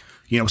games.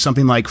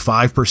 Something like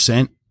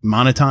 5%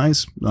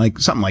 monetize, like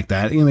something like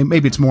that.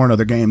 Maybe it's more in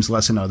other games,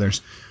 less in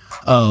others.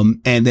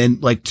 And then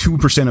like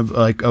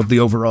 2% of the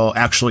overall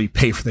actually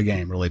pay for the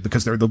game, really,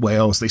 because they're the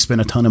whales. They spend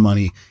a ton of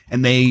money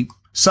and they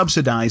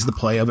subsidize the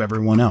play of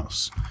everyone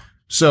else.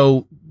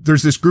 So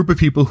there's this group of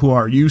people who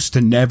are used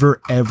to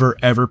never, ever,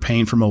 ever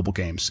paying for mobile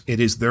games. It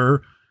is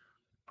their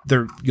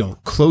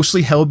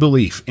closely held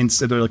belief.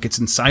 Instead, like it's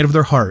inside of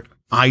their heart.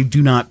 I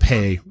do not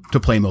pay to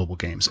play mobile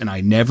games, and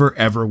I never,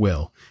 ever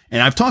will.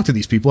 And I've talked to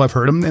these people. I've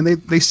heard them, and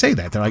they say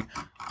that. They're like,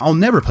 I'll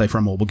never play for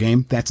a mobile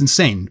game. That's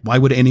insane. Why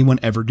would anyone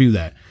ever do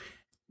that?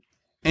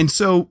 And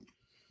so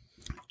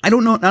I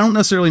don't know. I don't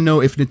necessarily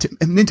know if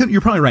Nintendo, you're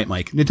probably right,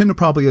 Mike. Nintendo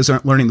probably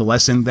isn't learning the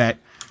lesson that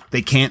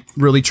they can't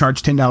really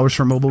charge $10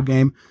 for a mobile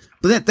game.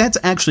 But that's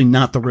actually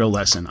not the real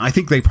lesson. I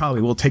think they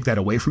probably will take that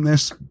away from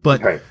this.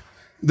 But right.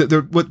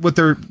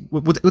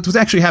 What's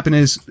actually happened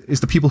is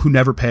the people who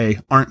never pay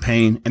aren't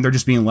paying, and they're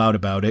just being loud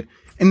about it.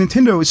 And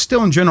Nintendo is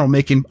still in general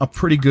making a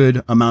pretty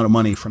good amount of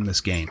money from this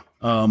game.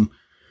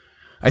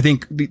 I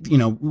think,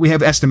 we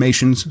have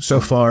estimations so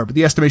far, but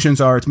the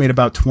estimations are it's made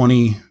about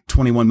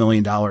 $21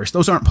 million.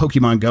 Those aren't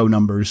Pokemon Go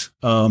numbers.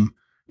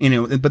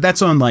 But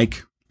that's on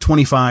like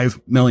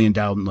 25 million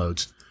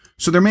downloads.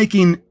 So they're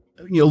making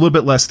a little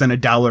bit less than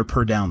 $1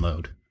 per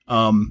download.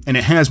 And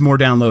it has more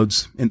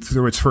downloads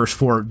through its first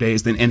 4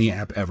 days than any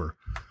app ever.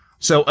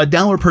 So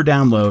 $1 per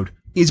download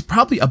is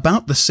probably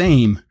about the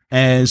same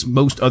as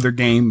most other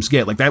games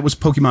get. Like that was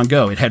Pokemon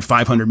Go. It had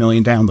 500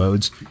 million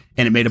downloads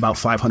and it made about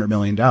 $500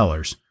 million.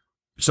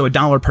 So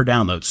 $1 per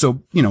download.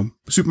 So,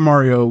 Super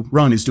Mario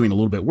Run is doing a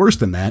little bit worse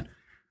than that,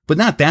 but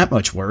not that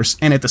much worse.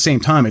 And at the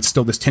same time, it's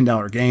still this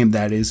 $10 game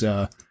that is,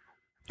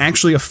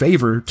 actually a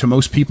favor to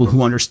most people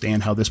who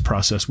understand how this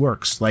process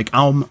works. Like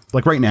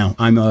right now,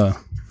 I'm,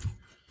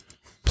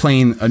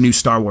 playing a new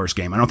Star Wars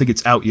game. I don't think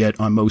it's out yet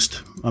in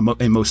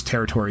most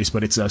territories,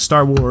 but it's a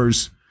Star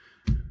Wars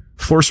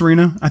Force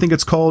Arena, I think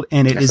it's called,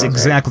 and it is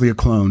exactly a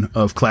clone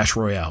of Clash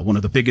Royale, one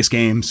of the biggest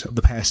games of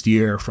the past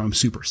year from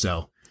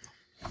Supercell.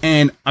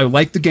 And I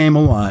like the game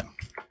a lot,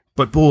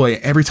 but boy,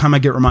 every time I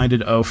get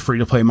reminded of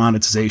free-to-play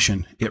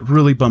monetization, it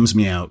really bums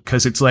me out,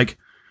 because it's like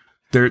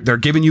they're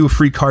giving you a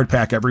free card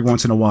pack every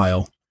once in a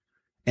while,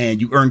 and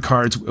you earn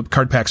card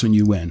packs when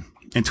you win.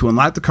 And to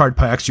unlock the card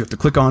packs, you have to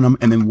click on them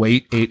and then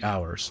wait 8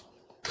 hours.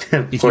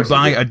 If you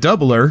buy a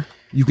doubler,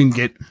 you can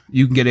get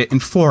it in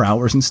 4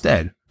 hours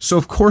instead. So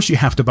of course you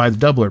have to buy the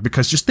doubler,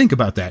 because just think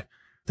about that.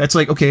 That's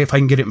like, okay, if I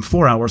can get it in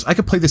 4 hours, I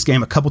could play this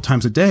game a couple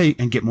times a day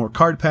and get more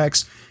card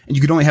packs. And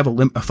you could only have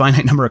a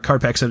finite number of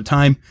card packs at a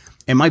time.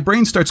 And my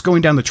brain starts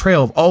going down the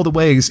trail of all the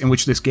ways in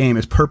which this game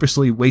is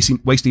purposely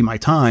wasting my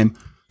time.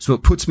 So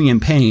it puts me in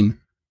pain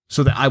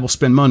so that I will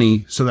spend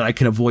money so that I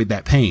can avoid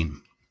that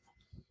pain.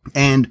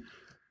 And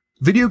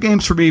video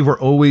games for me were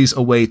always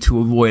a way to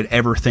avoid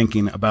ever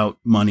thinking about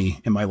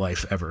money in my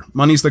life ever.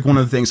 Money's like one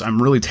of the things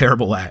I'm really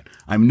terrible at.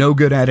 I'm no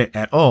good at it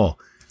at all.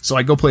 So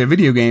I go play a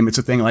video game. It's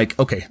a thing like,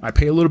 okay, I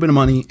pay a little bit of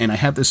money and I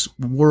have this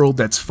world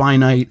that's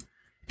finite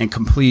and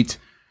complete.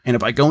 And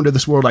if I go into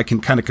this world, I can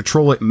kind of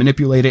control it and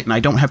manipulate it. And I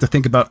don't have to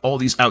think about all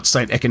these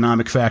outside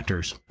economic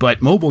factors. But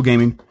mobile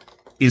gaming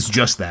is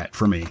just that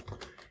for me.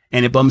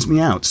 And it bums me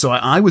out. So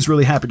I was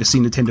really happy to see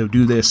Nintendo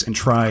do this and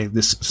try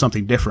this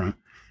something different.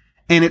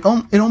 And it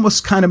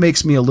almost kind of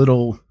makes me a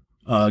little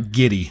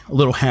giddy, a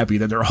little happy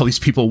that there are all these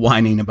people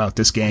whining about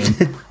this game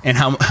and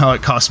how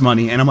it costs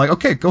money. And I'm like,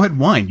 okay, go ahead and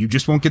whine. You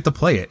just won't get to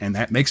play it. And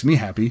that makes me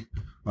happy.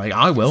 Like,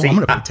 I will. See, I'm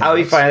going to pay $10. I'll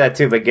be fine with that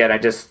too. But again, I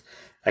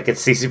could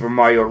see Super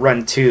Mario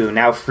Run 2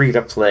 now free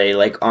to play,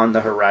 like on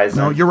the horizon.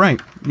 No, you're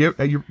right.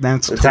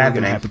 That's totally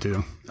going to happen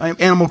too.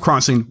 Animal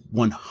Crossing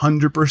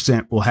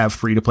 100% will have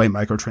free to play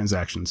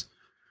microtransactions.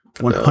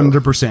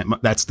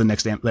 100%. That's the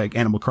next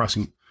Animal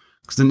Crossing.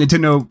 Because the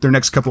Nintendo, their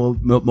next couple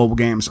of mobile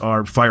games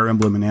are Fire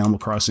Emblem and Animal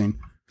Crossing.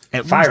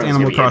 At Fire least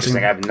Animal Crossing.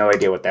 I have no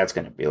idea what that's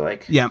going to be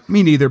like. Yeah,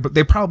 me neither. But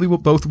they probably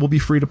both will be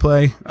free to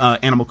play.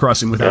 Animal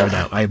Crossing, without a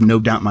doubt. I have no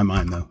doubt in my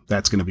mind, though.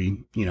 That's going to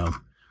be,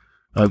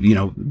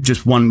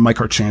 just one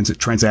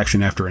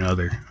microtransaction after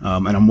another.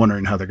 And I'm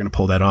wondering how they're going to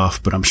pull that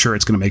off. But I'm sure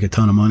it's going to make a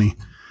ton of money.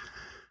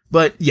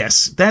 But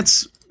yes,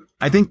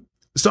 I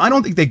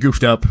don't think they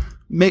goofed up.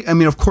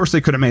 Of course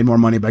they could have made more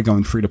money by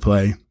going free to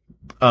play.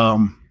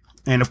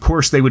 And of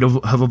course they would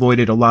have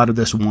avoided a lot of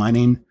this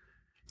whining.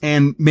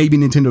 And maybe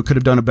Nintendo could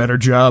have done a better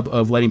job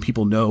of letting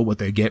people know what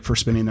they get for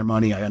spending their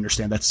money. I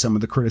understand that's some of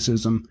the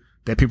criticism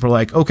that people are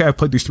like, okay, I've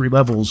played these 3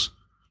 levels.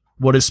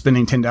 What does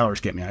spending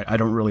 $10 get me? I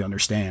don't really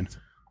understand.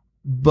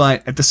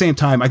 But at the same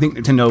time, I think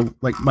Nintendo,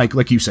 like Mike,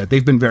 like you said,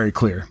 they've been very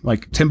clear.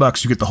 Like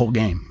 $10, you get the whole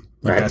game.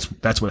 Like, right.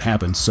 That's what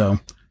happens. So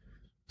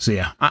So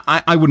yeah,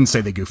 I wouldn't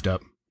say they goofed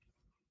up.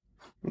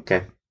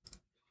 Okay.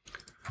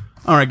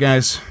 All right,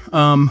 guys.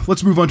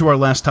 Let's move on to our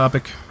last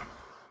topic.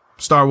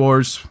 Star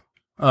Wars.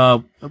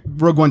 Rogue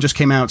One just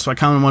came out, so I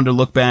kind of wanted to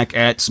look back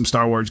at some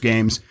Star Wars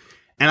games,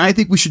 and I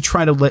think we should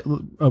try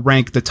to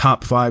rank the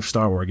top 5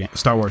 Star Wars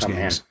games.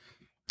 Man.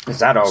 Is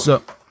that all?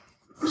 So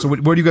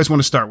where do you guys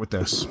want to start with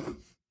this?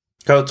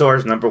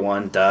 KOTOR's number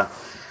 1, duh.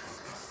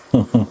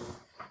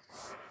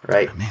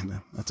 Right.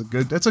 Man, that's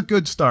a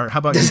good start. How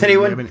about Does you?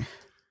 anyone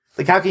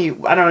like? How can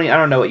you? I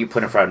don't know what you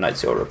put in front of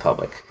Knights of the Old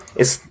Republic.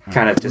 It's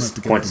kind of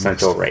just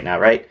quintessential right now,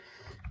 right?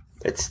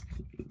 It's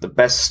the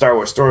best Star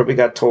Wars story we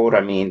got told.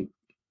 I mean,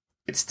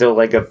 it's still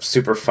like a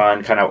super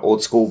fun kind of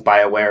old school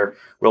BioWare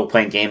role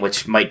playing game,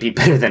 which might be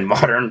better than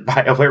modern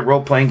BioWare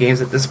role playing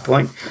games at this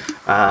point.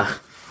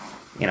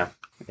 You know,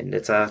 and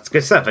it's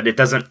good stuff, and it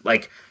doesn't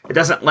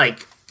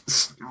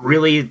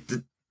really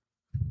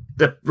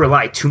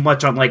rely too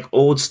much on like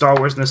old Star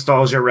Wars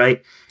nostalgia,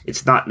 right?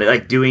 It's not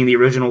like doing the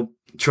original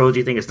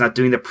trilogy thing. It's not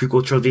doing the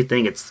prequel trilogy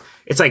thing. It's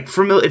like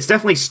familiar. It's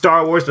definitely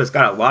Star Wars, but it's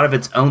got a lot of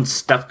its own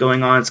stuff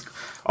going on. It's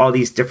all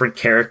these different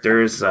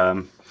characters,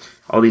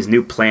 all these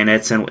new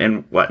planets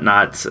and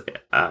whatnot.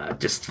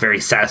 Just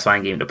very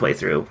satisfying game to play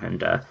through,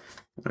 and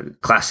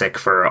classic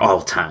for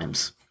all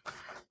times.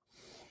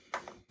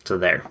 So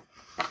there.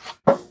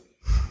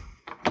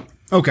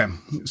 Okay,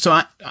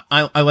 so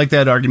I like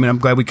that argument. I'm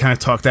glad we kind of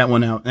talked that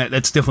one out.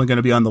 That's definitely going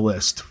to be on the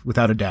list,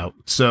 without a doubt.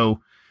 So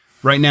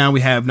right now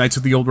we have Knights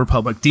of the Old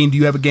Republic. Dean, do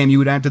you have a game you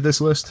would add to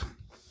this list?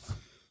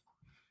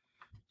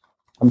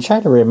 I'm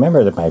trying to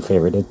remember my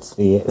favorite. It's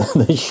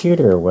the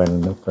shooter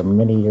one from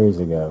many years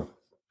ago.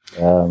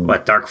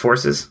 What, Dark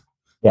Forces?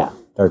 Yeah,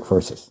 Dark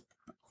Forces.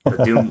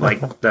 The Doom,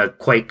 like the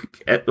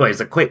Quake. Wait, is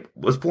the Quake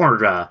was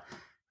born?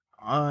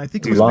 I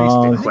think it was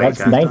long. based in Quake.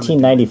 That's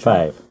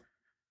 1995.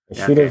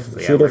 Shooter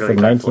from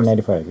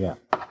 1995, yeah.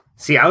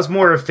 See, I was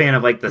more a fan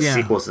of like the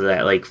sequels to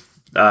that, like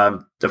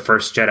the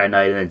first Jedi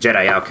Knight and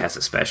Jedi Outcast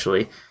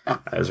especially.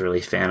 I was really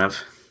a fan of.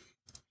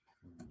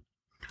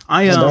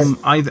 I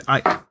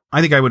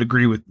think I would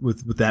agree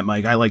with that,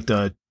 Mike. I liked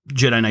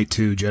Jedi Knight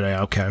 2, Jedi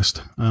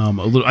Outcast. A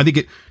little. I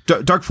think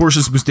Dark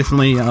Forces was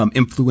definitely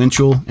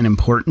influential and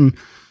important,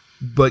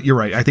 but you're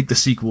right. I think the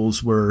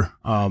sequels were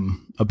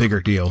a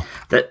bigger deal.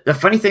 The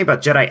funny thing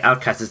about Jedi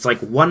Outcast, it's like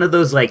one of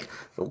those like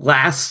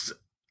last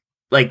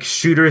like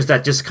shooters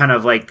that just kind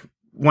of like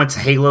once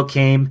Halo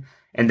came,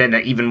 and then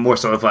even more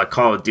so of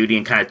Call of Duty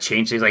and kind of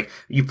changed things. Like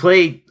you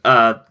play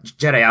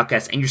Jedi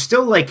Outcast and you're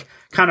still like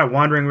kind of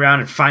wandering around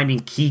and finding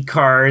key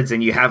cards,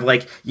 and you have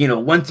like,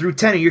 1 through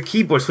 10 of your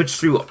keyboard switch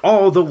through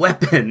all the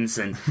weapons,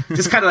 and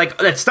just kind of like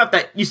that stuff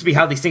that used to be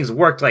how these things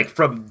worked, like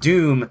from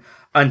Doom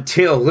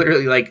until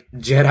literally like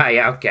Jedi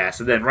Outcast,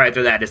 and then right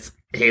after that it's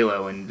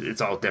Halo, and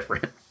it's all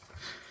different.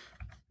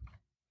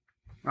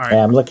 All right.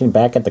 Yeah, I'm looking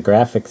back at the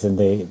graphics, and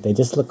they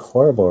just look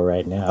horrible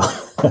right now.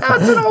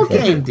 It's an old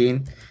game,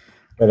 Dean.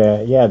 But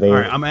they. All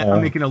right,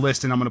 I'm making a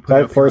list, and I'm going to put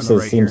Dark it up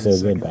Forces right seems so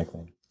good back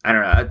then. I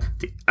don't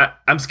know.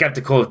 I'm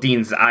skeptical of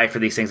Dean's eye for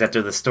these things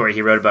after the story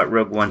he wrote about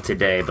Rogue One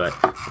today, but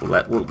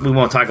we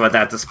won't talk about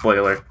that. It's a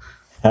spoiler.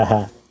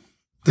 What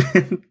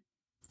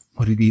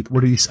did he?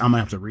 I'm gonna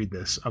have to read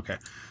this. Okay. All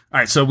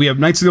right. So we have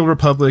Knights of the Old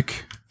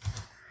Republic,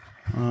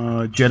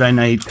 Jedi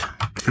Knight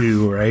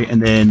 2, right,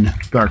 and then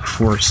Dark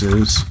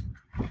Forces.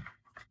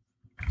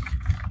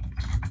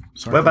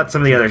 What about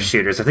some of the other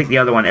shooters? I think the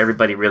other one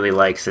everybody really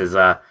likes is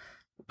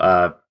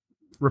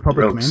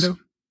Republic Commando.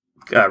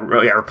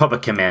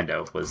 Republic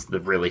Commando was the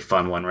really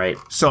fun one, right?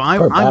 So I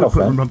would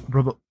put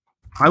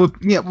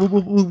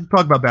we'll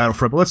talk about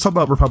Battlefront, but let's talk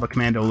about Republic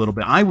Commando a little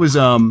bit. I was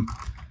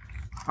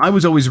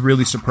always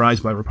really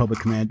surprised by Republic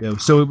Commando.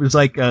 So it was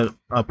like a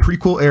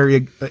prequel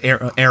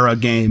era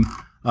game.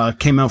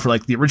 Came out for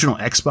like the original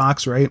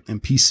Xbox, right,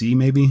 and PC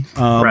maybe.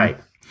 Right.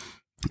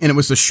 And it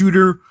was a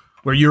shooter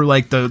where you're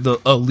like the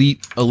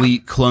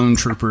elite clone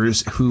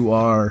troopers who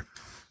are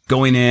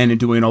going in and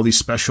doing all these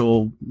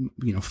special,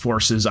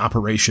 forces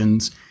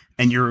operations,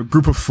 and you're a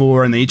group of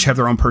 4, and they each have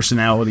their own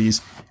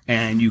personalities,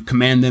 and you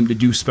command them to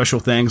do special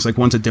things. Like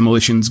one's a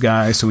demolitions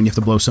guy, so when you have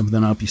to blow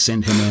something up, you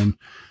send him in.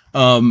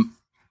 And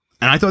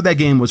I thought that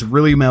game was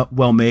really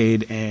well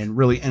made and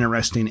really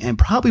interesting, and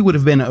probably would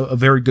have been a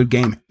very good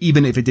game,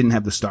 even if it didn't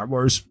have the Star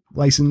Wars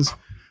license.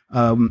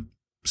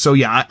 So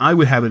yeah, I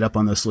would have it up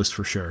on this list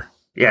for sure.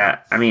 Yeah,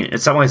 I mean, in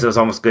some ways it was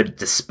almost good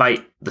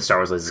despite the Star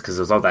Wars license, because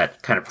there was all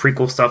that kind of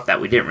prequel stuff that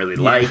we didn't really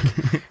like,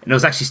 and it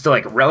was actually still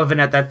like relevant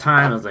at that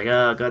time. I was like,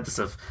 oh god, this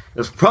stuff. It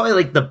was probably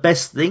like the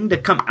best thing to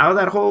come out of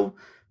that whole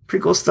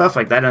prequel stuff,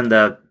 like that and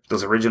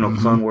those original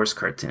Clone Wars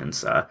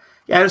cartoons.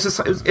 Yeah, it was just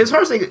it was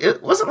hard to say.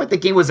 It wasn't like the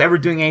game was ever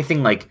doing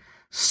anything like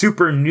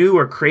super new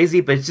or crazy,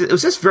 but it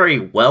was just very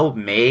well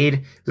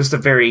made. Just a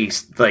very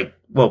like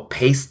well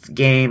paced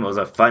game. It was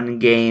a fun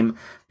game.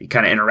 The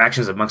kind of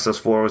interactions amongst those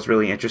 4 was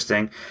really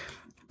interesting.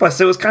 Plus,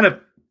 it was kind of,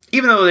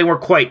 even though they weren't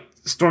quite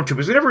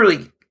stormtroopers, we never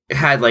really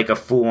had like a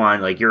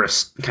full-on, like you're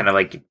kind of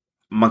like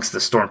amongst the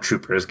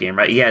stormtroopers game,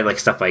 right? You had like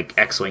stuff like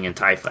X-Wing and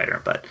TIE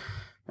Fighter, but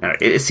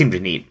it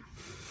seemed neat.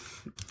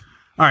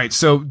 All right,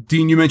 so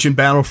Dean, you mentioned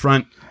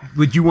Battlefront.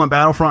 Would you want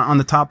Battlefront on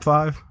the top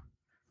 5?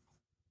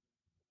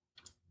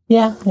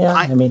 Yeah.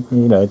 I mean,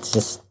 it's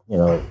just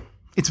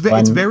it's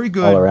very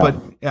good, but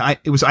I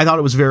thought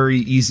it was very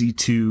easy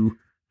to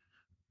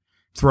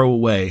throw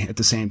away at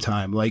the same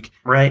time. Like,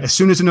 right. As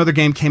soon as another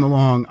game came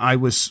along, I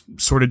was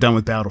sort of done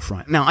with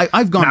Battlefront. Now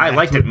I've gone. I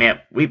liked it, man.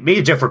 Me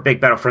and Jeff were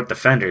big Battlefront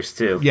defenders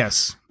too.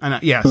 Yes,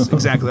 and yes,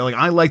 exactly. Like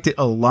I liked it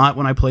a lot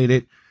when I played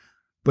it,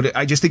 but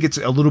I just think it's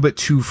a little bit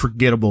too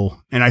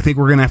forgettable, and I think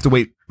we're gonna have to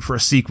wait for a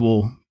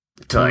sequel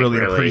to really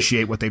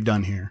appreciate what they've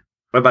done here.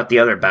 What about the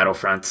other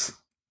Battlefronts?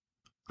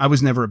 I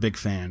was never a big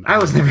fan. I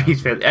was never a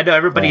huge fan. I know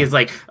everybody is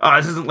like, oh,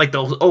 this isn't like the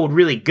old,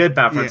 really good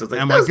Battlefronts.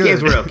 Yeah, I was like, those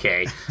games were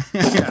okay.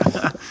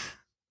 Yeah.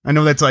 I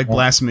know that's like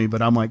blasphemy,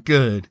 but I'm like,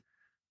 good.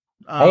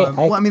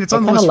 Well, I mean, it's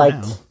on the list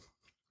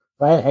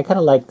for now. I kind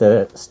of like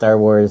the Star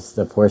Wars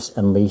The Force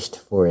Unleashed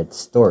for its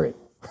story.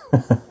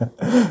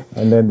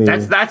 And then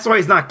that's why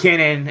he's not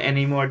canon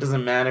anymore. It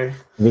doesn't matter.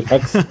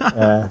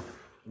 The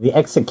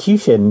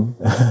execution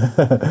was,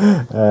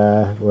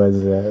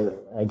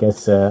 I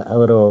guess, a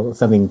little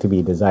something to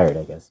be desired,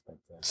 I guess. But,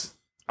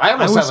 I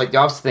almost had like the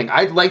opposite thing.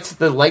 I liked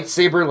the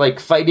lightsaber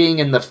like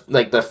fighting and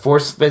the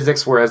force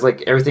physics, whereas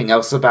like everything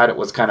else about it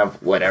was kind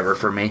of whatever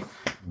for me.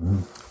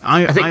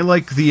 I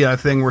like the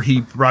thing where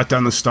he brought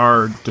down the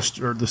Star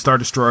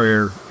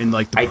Destroyer in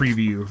like the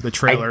preview, the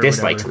trailer. I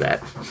disliked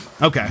that.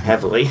 Okay,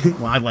 heavily.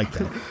 Well, I like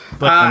that,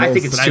 but I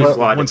think it's too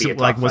flawed to be a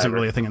top wasn't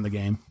really a thing in the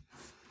game.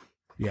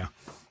 Yeah.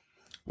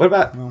 What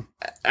about now?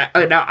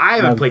 I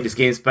haven't played these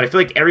games, but I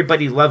feel like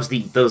everybody loves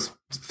those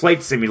flight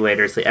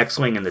simulators, the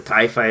X-Wing and the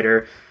TIE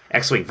Fighter.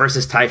 X-Wing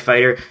versus TIE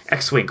Fighter,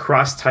 X-Wing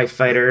cross TIE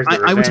Fighter.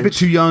 I was a bit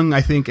too young, I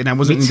think, and I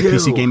wasn't into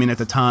PC gaming at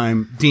the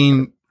time.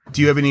 Dean,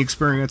 do you have any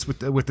experience with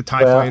the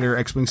TIE Fighter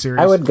X-Wing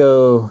series? I would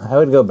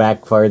go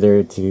back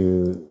farther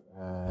to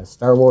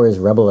Star Wars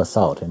Rebel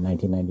Assault in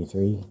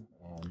 1993.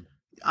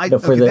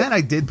 That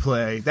I did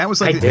play. That was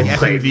like the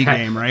FMV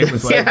game, right? It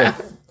was like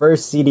the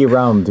first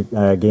CD-ROM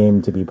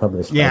game to be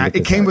published. Yeah,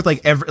 it came with like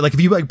if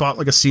you like bought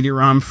like a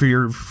CD-ROM for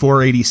your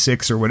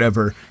 486 or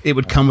whatever, it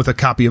would come with a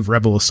copy of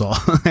Rebel Assault.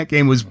 That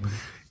game was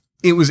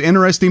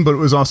interesting, but it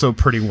was also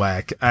pretty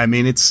whack. I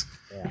mean, it's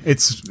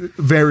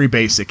very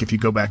basic if you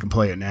go back and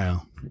play it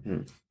now.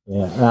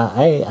 Yeah,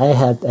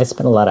 I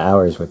spent a lot of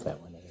hours with that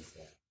one.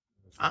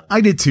 I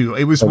did too.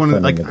 It was one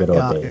of the good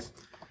old days.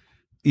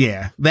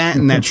 Yeah, that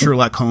and that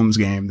Sherlock Holmes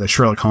game, the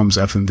Sherlock Holmes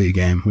FMV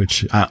game,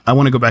 which I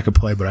want to go back and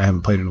play, but I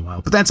haven't played in a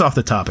while. But that's off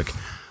the topic.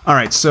 All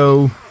right,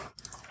 so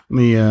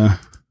let me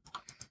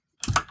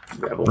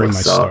bring my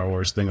Star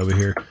Wars thing over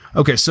here.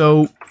 Okay,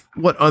 so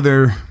what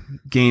other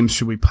games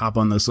should we pop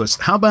on this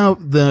list? How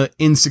about the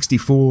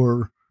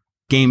N64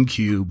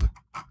 GameCube?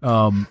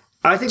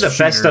 I think the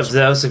best of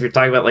those, if you're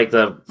talking about like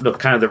the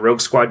kind of the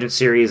Rogue Squadron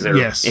series, or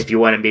if you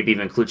want to maybe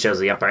even include Shadows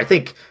of the Empire, I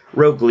think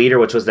Rogue Leader,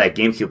 which was that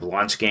GameCube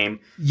launch game.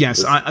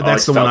 Yes,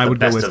 that's the one I would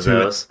go with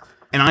too.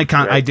 And I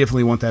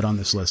definitely want that on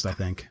this list. I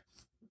think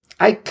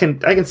I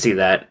can see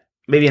that.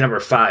 Maybe number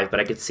 5, but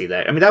I could see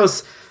that. I mean, that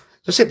was,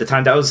 especially at the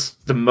time, that was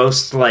the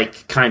most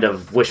like kind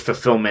of wish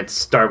fulfillment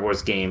Star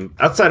Wars game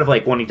outside of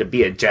like wanting to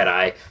be a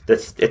Jedi.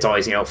 It's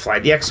always fly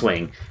the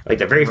X-wing. Like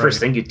the very first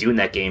thing you do in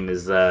that game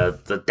is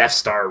the Death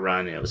Star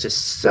run. And it was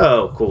just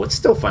so cool. It's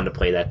still fun to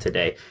play that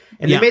today.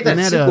 And they made that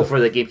sequel for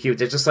the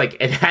GameCube. It's just like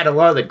it had a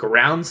lot of the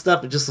ground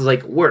stuff. It just was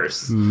like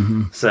worse.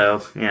 Mm-hmm.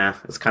 So yeah,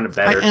 it's kind of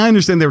better. I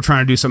understand they were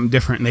trying to do something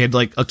different, and they had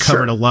like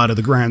covered a lot of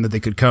the ground that they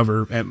could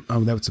cover.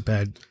 Oh, that was a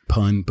bad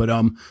pun, but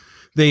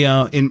they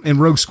in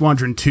Rogue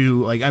Squadron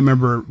 2, like I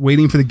remember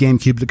waiting for the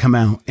GameCube to come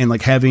out and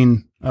like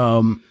having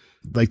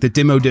like the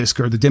demo disc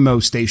or the demo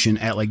station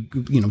at like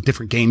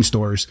different game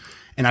stores,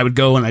 and I would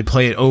go and I'd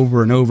play it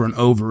over and over and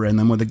over, and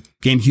then when the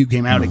GameCube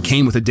came out, it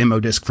came with a demo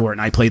disc for it,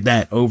 and I played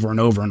that over and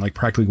over and like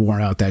practically wore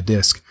out that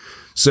disc.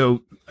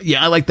 So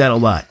yeah, I like that a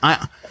lot.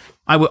 I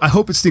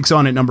hope it sticks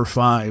on at number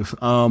 5.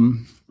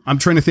 I'm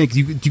trying to think. Do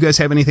you guys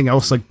have anything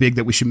else like big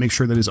that we should make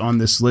sure that is on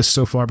this list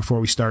so far before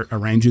we start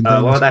arranging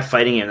things? What was that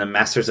fighting game, the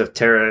Masters of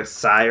Terra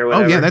Psi or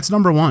whatever? Oh yeah, that's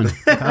number 1,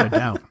 without a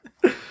doubt.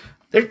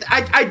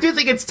 I do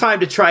think it's time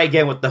to try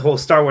again with the whole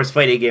Star Wars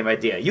fighting game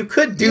idea. You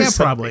could do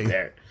something probably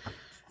there.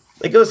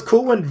 Like it was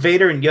cool when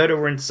Vader and Yoda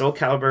were in Soul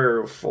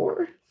Calibur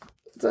 4.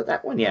 Is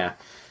that one? Yeah.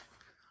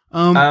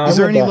 Is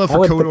there any love for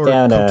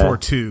KOTOR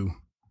 2?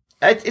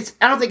 I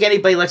don't think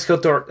anybody likes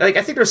KOTOR. Like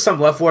I think there's some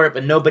love for it,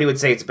 but nobody would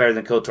say it's better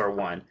than KOTOR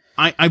 1.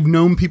 I've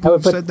known people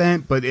who've said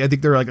that, but I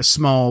think they're like a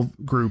small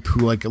group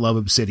who like love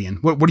Obsidian.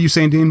 What are you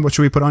saying, Dean? What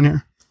should we put on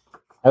here?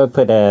 I would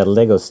put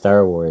Lego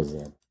Star Wars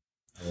in.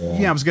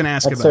 Yeah, I was going to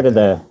ask that's about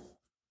that.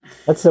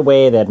 That's the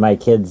way that my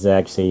kids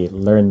actually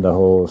learned the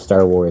whole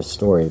Star Wars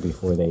story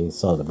before they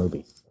saw the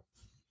movies.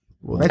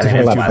 Well, that's just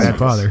your bad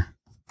father.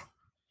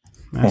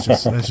 That's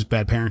just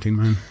bad parenting,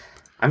 man.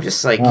 I'm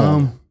just like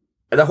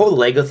the whole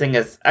Lego thing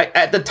is.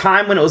 At the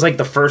time when it was like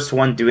the first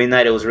one doing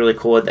that, it was really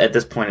cool. At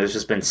this point, it's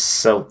just been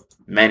so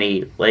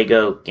many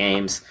Lego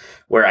games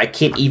where I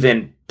can't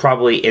even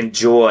probably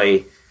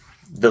enjoy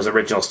those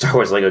original Star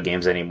Wars Lego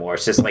games anymore.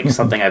 It's just like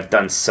something I've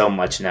done so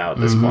much now at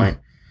this point.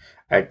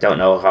 I don't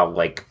know how,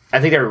 like, I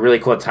think they're really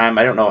cool at the time.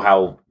 I don't know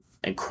how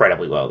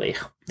incredibly well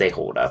they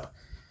hold up.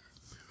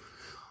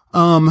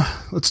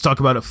 Let's talk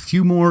about a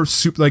few more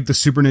like the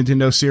Super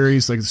Nintendo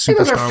series, like the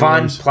Super Star Those are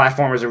fun. Wars.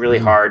 Platformers are really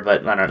hard,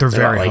 but they're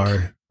very not, like,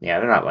 hard. Yeah,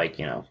 they're not like,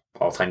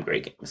 all-time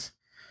great games.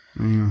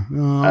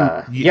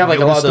 Yeah, like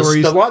a lot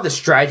of the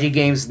strategy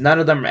games, none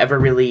of them ever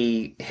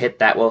really hit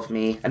that well for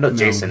me. I know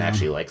Jason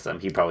actually likes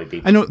them. He'd probably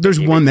be. I know there's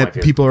one that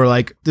people are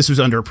like, this was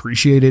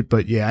underappreciated,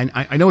 but yeah,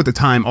 I know at the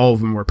time all of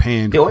them were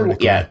panned. The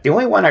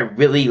only one I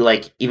really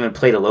like even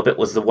played a little bit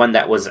was the one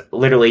that was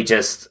literally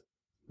just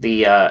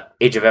the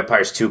Age of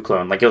Empires 2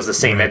 clone. Like, it was the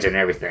same engine and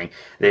everything.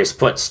 They just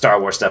put Star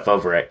Wars stuff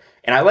over it,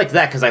 and I liked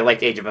that because I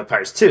liked Age of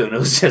Empires 2, and it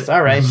was just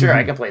all right, sure,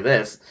 I can play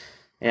this.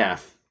 Yeah.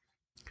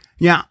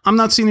 Yeah, I'm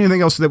not seeing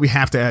anything else that we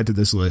have to add to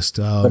this list.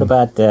 What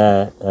about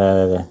the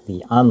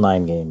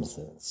online games,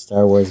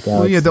 Star Wars Galaxy?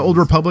 Well, yeah, the Old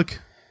Republic.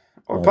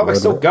 Republic's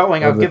still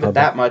going. I'll give it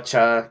that much.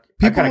 I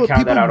kind of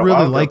count that out a really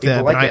while ago. like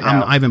that, but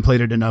I haven't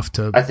played it enough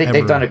to. I think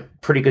they've done a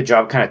pretty good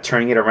job kind of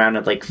turning it around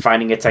and like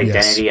finding its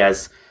identity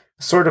as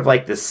sort of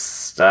like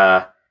this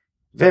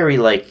very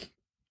like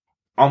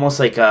almost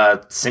like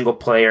a single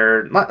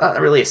player,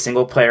 not really a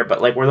single player, but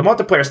like where the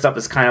multiplayer stuff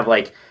is kind of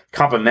like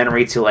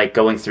complementary to like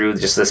going through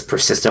just this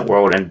persistent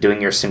world and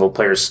doing your single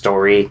player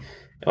story and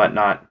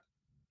whatnot.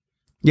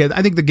 Yeah,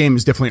 I think the game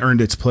has definitely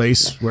earned its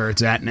place where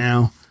it's at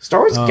now. Star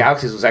Wars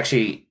Galaxies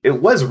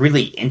was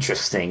really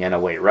interesting in a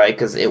way, right?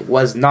 Because it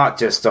was not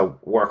just a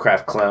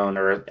Warcraft clone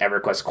or an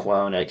EverQuest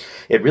clone. It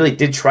really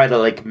did try to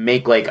like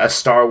make like a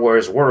Star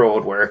Wars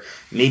world where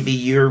maybe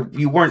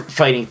you weren't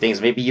fighting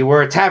things, maybe you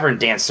were a tavern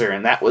dancer,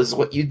 and that was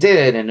what you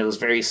did, and it was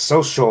very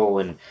social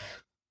and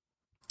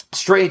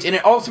strange, and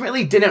it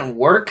ultimately didn't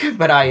work.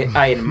 But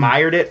I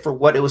admired it for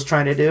what it was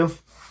trying to do.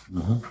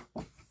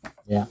 Mm-hmm.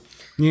 Yeah.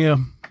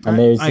 And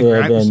there's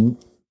the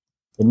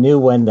new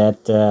one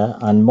that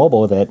on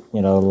mobile that a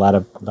lot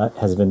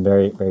has been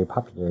very, very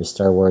popular.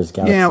 Star Wars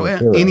Galaxy. Yeah,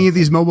 Heroes. Any of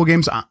these mobile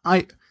games,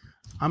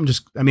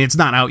 it's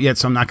not out yet,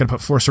 so I'm not going to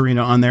put Force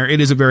Arena on there.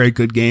 It is a very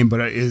good game, but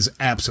it is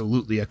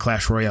absolutely a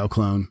Clash Royale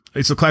clone.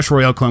 It's a Clash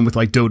Royale clone with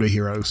like Dota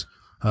heroes,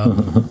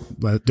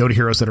 but Dota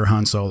heroes that are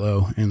Han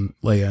Solo and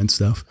Leia and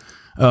stuff.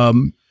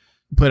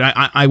 But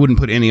I wouldn't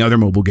put any other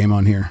mobile game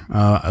on here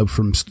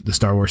from the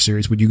Star Wars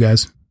series. Would you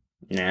guys?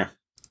 Nah.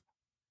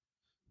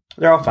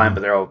 They're all fine,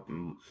 but they're all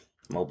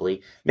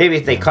mobily. Maybe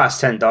if they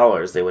cost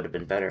 $10, they would have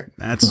been better.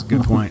 That's a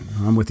good point.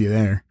 I'm with you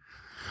there.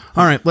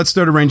 All right, let's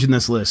start arranging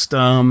this list.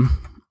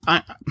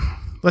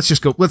 Let's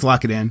just go. Let's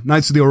lock it in.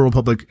 Knights of the Old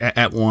Republic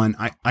at 1.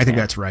 I think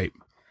that's right.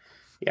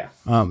 Yeah.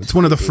 It's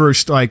one of the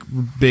first like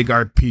big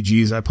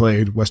RPGs I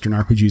played, Western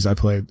RPGs I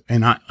played,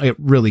 and it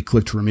really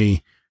clicked for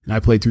me. And I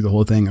played through the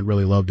whole thing and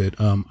really loved it.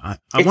 I want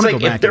to go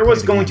back. If there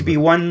was going to be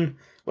one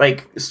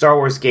like Star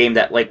Wars game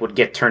that like would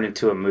get turned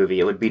into a movie,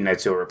 it would be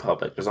Knights of the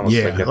Republic. There's almost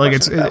you're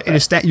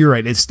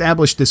right. It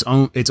established its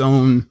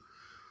own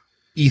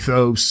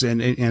ethos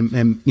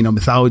and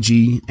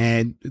mythology,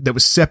 and that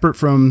was separate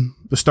from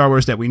the Star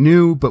Wars that we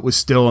knew, but was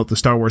still the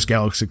Star Wars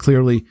galaxy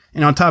clearly.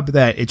 And on top of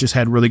that, it just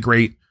had really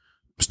great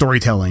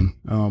storytelling,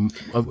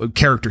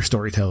 character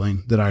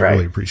storytelling that I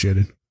really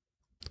appreciated.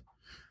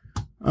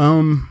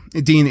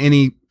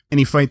 Dean,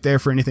 any fight there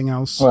for anything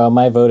else? Well,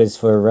 my vote is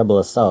for Rebel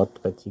Assault,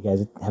 but you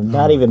guys have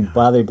not even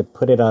bothered to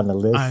put it on the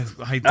list.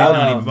 I did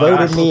not even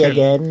voted me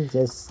again.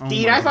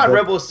 Dean, I thought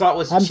Rebel Assault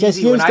was I'm cheesy just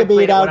used to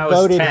being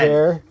outvoted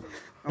here.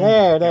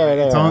 There. There it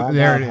is.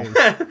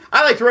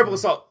 I like Rebel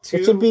Assault 2.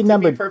 It should be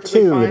number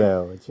 2,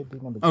 though. It should be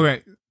number 2.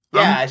 Okay.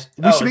 Yeah,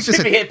 we should make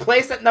this be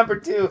placed at number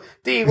 2.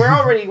 Dean,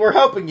 we're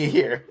helping you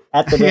here.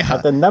 At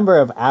the number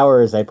of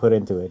hours I put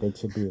into it, it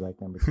should be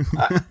like number 2.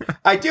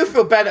 I do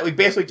feel bad that we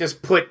basically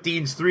just put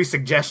Dean's 3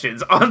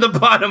 suggestions on the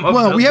bottom of.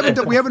 Well, we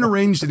haven't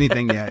arranged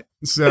anything yet.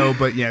 So,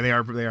 but yeah, they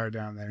are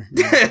down there.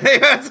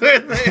 Yeah.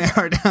 They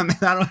are down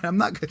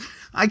there.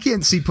 I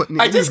can't see putting.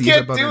 I just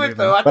can't do it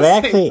though. But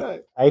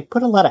I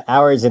put a lot of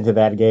hours into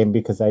that game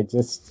because I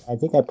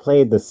think I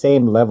played the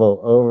same level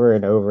over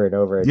and over and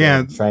over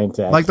again. Yeah, trying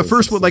to like the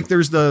first one. Like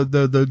there's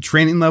the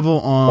training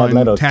level on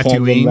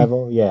Tatooine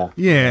level.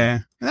 Yeah.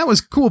 And that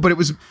was cool, but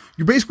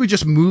you're basically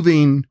just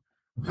moving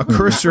a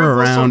cursor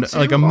around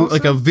like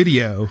a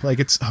video. Like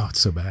it's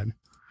so bad.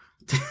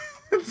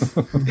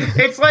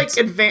 It's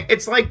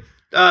like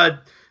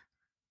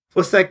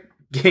what's that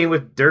game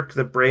with Dirk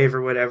the Brave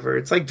or whatever?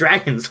 It's like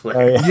Dragon's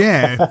Lair. Oh,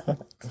 yeah.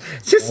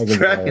 Just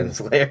Dragon's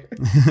Lair.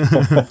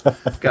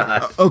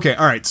 God. Okay,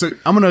 all right. So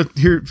I'm gonna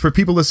for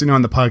people listening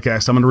on the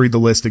podcast, I'm gonna read the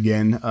list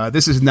again.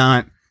 This is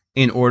not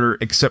in order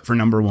except for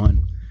number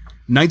 1.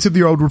 Knights of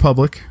the Old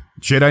Republic,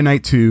 Jedi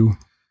Knight 2,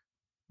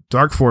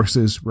 Dark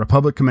Forces,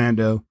 Republic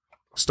Commando,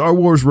 Star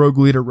Wars Rogue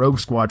Leader, Rogue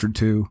Squadron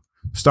 2,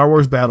 Star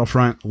Wars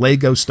Battlefront,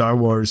 Lego Star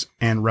Wars,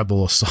 and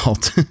Rebel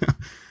Assault.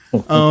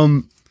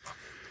 You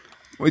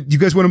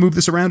guys want to move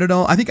this around at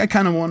all? I think I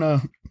kind of want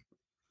to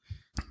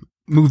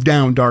move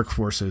down Dark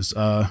Forces.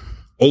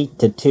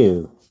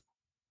 8-2.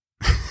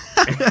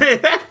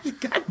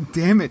 God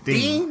damn it,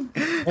 Dean.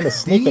 I'm going to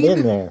sneak it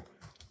in there.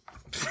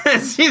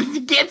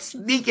 You can't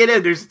sneak it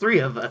in. There's 3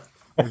 of us.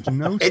 There's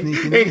no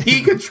sneaking and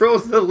he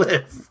controls the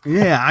list.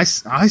 Yeah,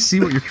 I see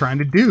what you're trying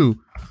to do.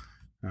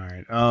 All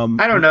right.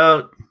 I don't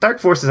know. Dark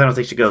Forces, I don't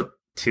think should go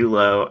too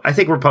low. I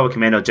think Republic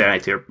Commando, Jedi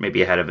Knight 2 are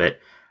maybe ahead of it.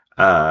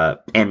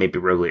 And maybe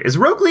Rogue Leader. Is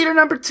Rogue Leader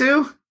number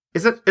 2?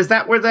 Is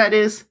that where that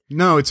is?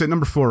 No, it's at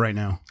number 4 right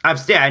now.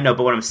 I know,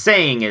 but what I'm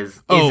saying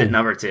is it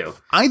number 2?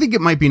 I think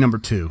it might be number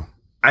 2.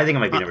 I think it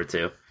might be number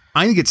 2.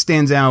 I think it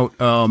stands out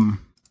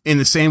in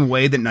the same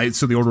way that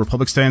Knights of the Old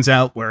Republic stands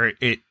out, where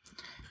it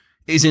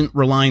isn't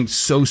relying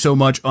so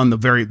much on the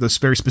very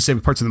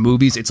specific parts of the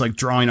movies. It's like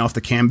drawing off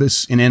the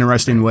canvas in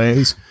interesting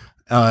ways,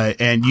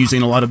 and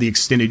using a lot of the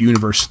extended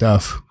universe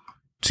stuff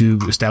to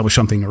establish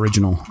something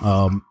original.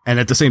 And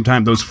at the same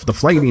time,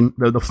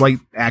 the flight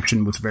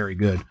action was very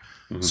good.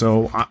 Mm-hmm.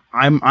 So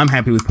I'm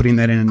happy with putting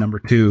that in at number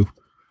 2.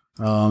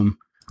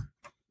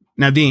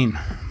 Now, Dean.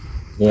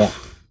 Yeah.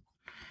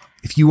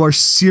 If you are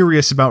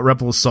serious about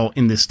Rebel Assault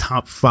in this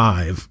top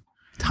 5,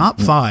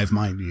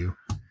 mind you,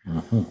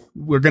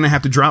 we're going to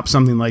have to drop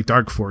something like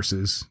Dark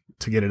Forces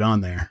to get it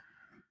on there.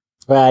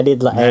 Well,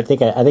 I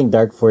think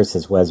Dark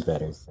Forces was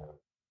better. So.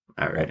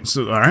 All right.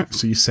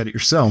 So you said it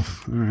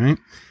yourself. All right.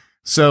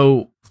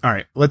 So, all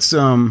right, let's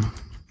make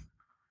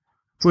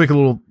a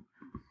little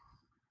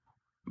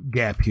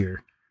gap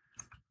here.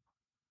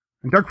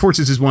 And Dark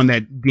Forces is one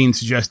that Dean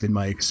suggested,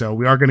 Mike. So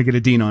we are going to get a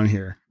Dean on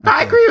here. Okay.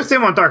 I agree with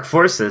him on Dark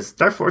Forces.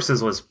 Dark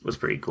Forces was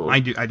pretty cool. I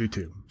do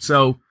too.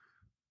 So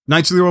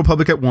Knights of the Old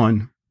Republic at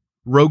 1,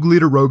 Rogue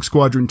Leader Rogue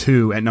Squadron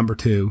 2 at number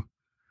 2,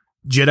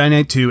 Jedi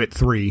Knight 2 at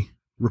 3,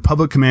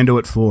 Republic Commando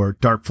at 4,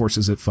 Dark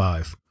Forces at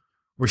 5.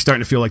 We're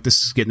starting to feel like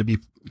this is getting to be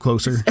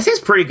closer. It seems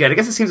pretty good. I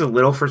guess it seems a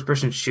little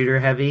first-person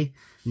shooter heavy,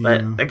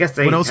 but I guess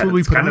they. What else would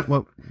we put?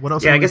 What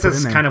else? Yeah, I guess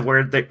that's kind of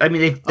where they. I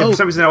mean, they've for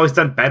some reason always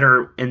done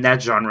better in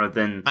that genre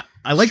than.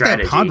 I like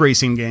strategy. That pod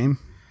racing game.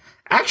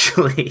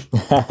 Actually,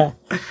 that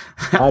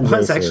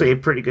was actually a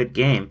pretty good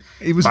game.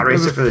 It was Pod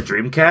Racer for the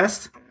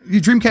Dreamcast.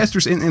 The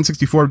Dreamcasters in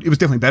N64. It was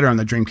definitely better on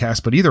the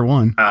Dreamcast, but either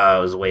one.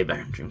 It was way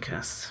better on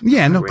Dreamcast.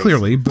 Yeah, no,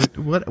 clearly, but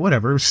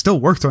whatever. It still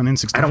worked on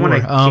N64. I don't want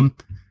to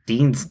kick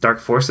Dean's Dark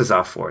Forces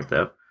off for it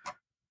though.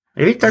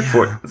 Maybe Dark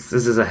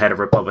Forces is ahead of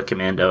Republic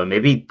Commando, and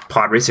maybe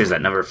Pod Racer's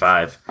at number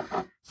 5.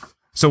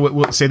 So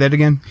we'll say that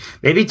again.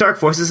 Maybe Dark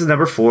Forces is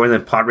number 4, and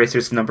then Pod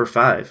Racer's number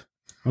 5.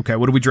 Okay,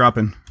 what are we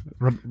dropping?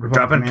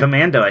 Dropping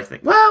Commando, I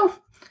think. Well,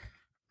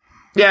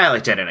 yeah, I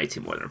like Jedi Knight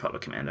 2 more than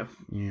Republic Commando.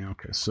 Yeah.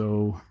 Okay.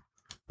 So,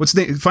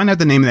 find out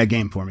the name of that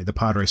game for me. The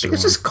Pod Racer.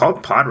 It's just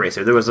called Pod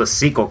Racer. There was a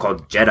sequel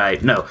called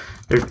Jedi. No,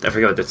 I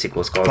forget what the sequel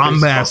was called.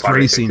 Bombast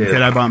Racing.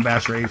 Jedi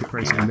Bombast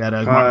Racing. That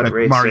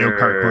Mario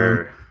Kart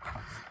clone.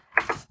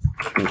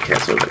 Okay,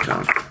 that's what it's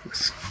called.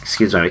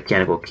 Excuse my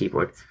mechanical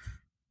keyboard.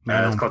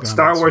 It's called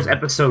Star Wars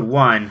Episode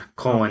 1,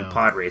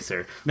 Pod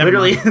Racer.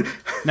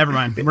 Never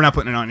mind. We're not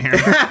putting it on here.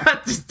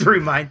 Just to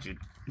remind you.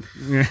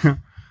 Yeah.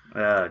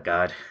 Oh,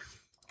 God.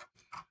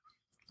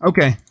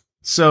 Okay.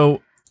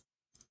 So,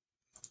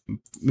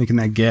 making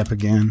that gap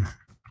again.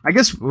 I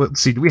guess, let's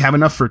see. Do we have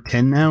enough for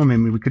 10 now? I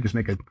mean, we could just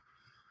make a...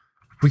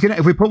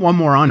 If we put one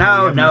more on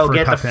here... No,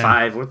 get the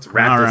 5. Let's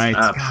wrap this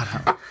up.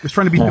 God, just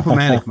trying to be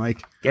diplomatic,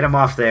 Mike. Get him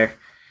off there.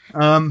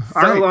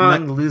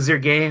 Long, loser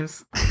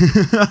games.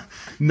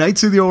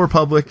 Knights of the Old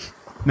Republic,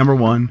 number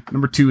 1.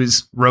 Number 2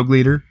 is Rogue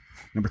Leader.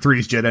 Number 3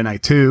 is Jedi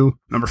Knight 2.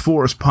 Number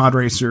 4 is Pod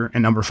Racer.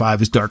 And number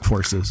 5 is Dark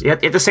Forces. You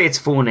have to say its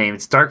full name.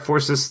 It's Dark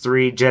Forces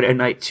 3, Jedi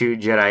Knight 2,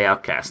 Jedi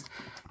Outcast.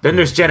 Then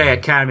there's Jedi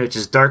Academy, which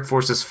is Dark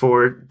Forces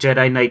 4,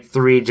 Jedi Knight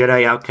 3,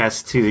 Jedi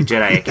Outcast 2,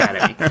 Jedi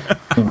Academy.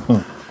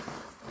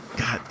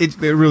 God, it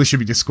really should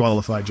be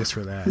disqualified just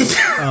for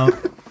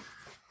that.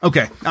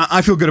 Okay,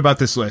 I feel good about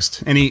this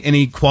list.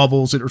 Any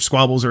quabbles or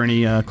squabbles or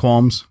any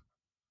qualms?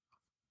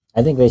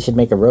 I think they should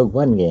make a Rogue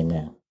One game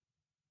now.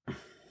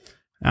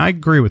 I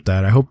agree with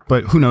that. I hope,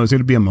 but who knows?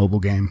 It'll be a mobile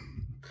game.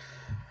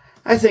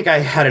 I think I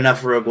had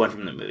enough Rogue One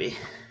from the movie.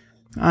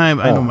 I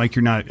know, Mike,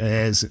 you're not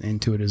as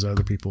into it as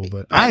other people,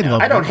 but I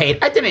love it.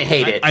 I didn't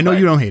hate it. I know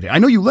you don't hate it. I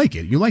know you like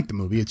it. You like the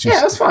movie. It's just,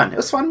 it was fun. It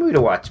was a fun movie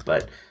to watch,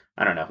 but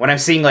I don't know. When I'm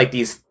seeing like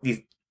these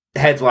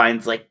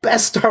headlines like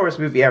best Star Wars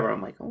movie ever,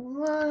 I'm like,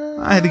 what?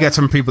 I think got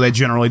some people that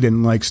generally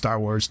didn't like Star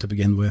Wars to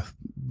begin with,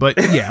 but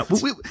yeah,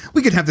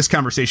 we could have this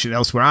conversation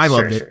elsewhere. I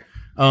loved it.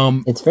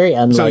 It's very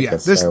unlike a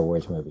Star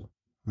Wars movie.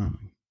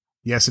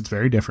 Yes, it's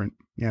very different.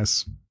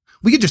 Yes,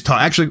 we could just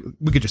talk. Actually,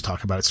 we could just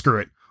talk about it. Screw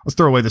it. Let's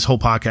throw away this whole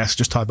podcast.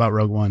 Just talk about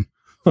Rogue One.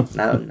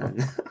 No.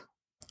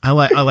 I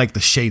like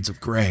the shades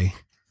of gray.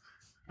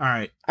 All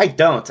right. I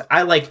don't.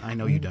 I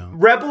know you don't.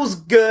 Rebels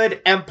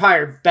good,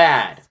 Empire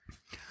bad.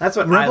 That's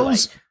what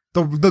Rebels, I like.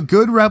 The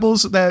good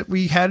Rebels that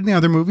we had in the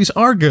other movies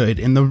are good,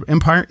 and the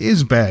Empire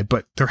is bad,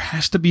 but there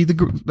has to be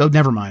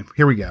never mind.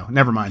 Here we go.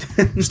 Never mind.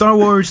 Star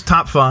Wars,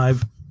 top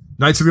 5.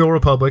 Knights of the Old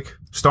Republic.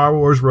 Star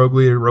Wars, Rogue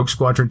Leader, Rogue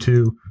Squadron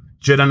 2.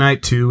 Jedi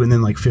Knight 2, and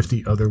then like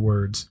 50 other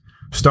words.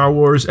 Star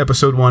Wars,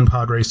 Episode 1,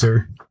 Pod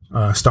Racer.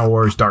 Star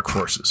Wars, Dark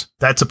Forces.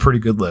 That's a pretty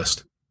good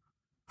list.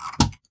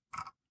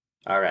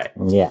 All right.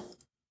 Yeah.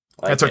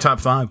 That's our top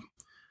 5.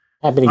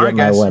 Happy to get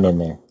my one in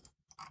there.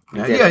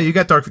 Yeah, you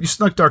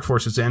snuck Dark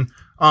Forces in.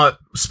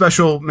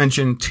 Special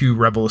mention to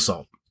Rebel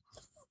Assault.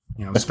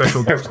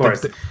 Special. Of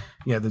course.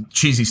 The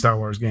cheesy Star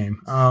Wars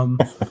game. All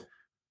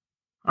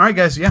right,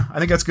 guys. Yeah, I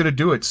think that's going to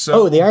do it.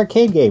 So, the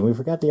arcade game. We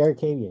forgot the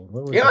arcade game.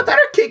 That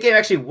arcade game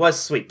actually was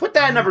sweet. Put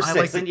that at number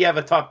 6, then you have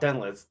a top 10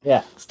 list.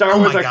 Yeah. Star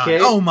Wars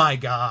Arcade. Oh my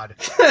god.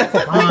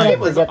 That game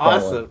was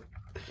awesome.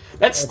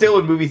 That's still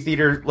in movie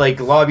theater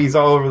lobbies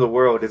all over the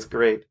world. It's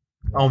great.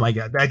 Oh my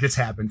god, that just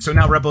happened. So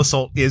now Rebel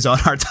Assault is on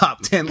our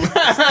top 10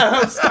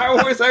 list.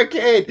 Star Wars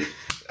Arcade.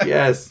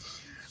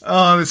 Yes.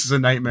 Oh, this is a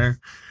nightmare.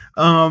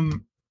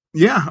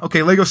 Yeah,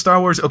 okay, Lego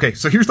Star Wars. Okay,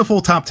 so here's the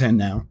full top 10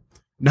 now.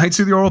 Knights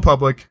of the Old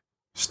Republic,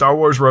 Star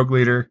Wars Rogue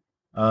Leader,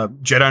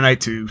 Jedi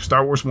Knight 2,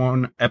 Star Wars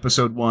 1,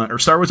 Episode 1, or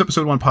Star Wars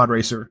Episode 1 Pod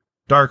Racer,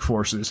 Dark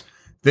Forces.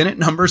 Then at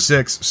number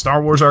 6,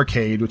 Star Wars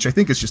Arcade, which I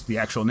think is just the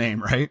actual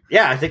name, right?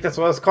 Yeah, I think that's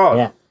what it's called.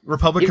 Yeah.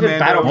 Republic Even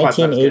Commando.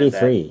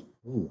 1983.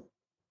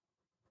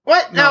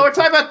 What? No, we're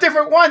talking about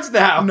different ones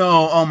now.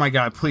 No, oh my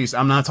god, please.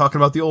 I'm not talking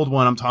about the old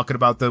one. I'm talking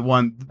about the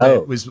one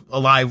that was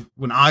alive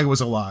when I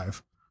was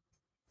alive.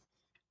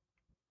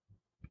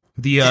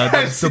 The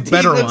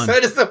better one. I'm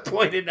so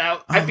disappointed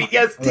now. I mean,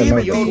 yes,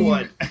 the old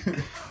one.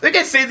 They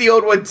can say the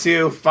old one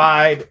too.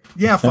 Fine.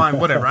 Yeah, fine.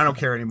 Whatever. I don't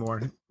care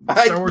anymore.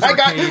 Star Wars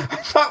Arcade. I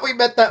thought we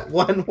meant that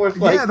one where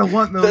the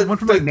one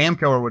from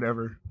Namco or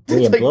whatever.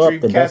 Yeah,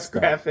 Dreamcast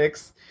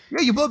graphics. Yeah,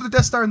 you blow up the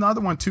Death Star in the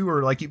other one too,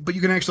 or but you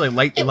can actually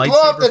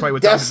lightsaber fight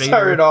with Death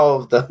Star in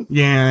all of them.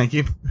 Yeah,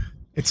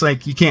 it's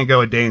like you can't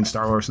go a day in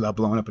Star Wars without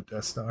blowing up a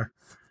Death Star.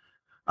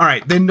 All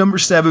right, then number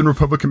 7,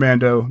 Republic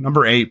Commando.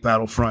 Number 8,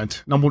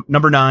 Battlefront.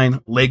 Number 9,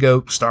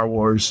 Lego Star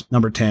Wars.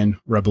 Number 10,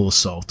 Rebel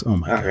Assault. Oh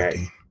my god! Right.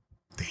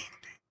 Damn.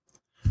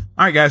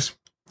 All right, guys,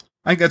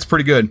 I think that's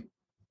pretty good.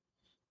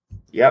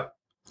 Yep.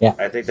 Yeah,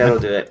 I think that'll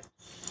do it.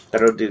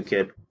 That'll do,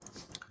 kid.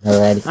 All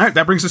right,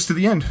 that brings us to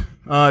the end.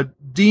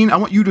 Dean, I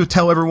want you to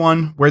tell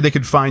everyone where they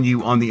can find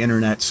you on the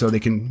internet so they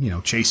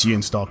can, chase you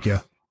and stalk you.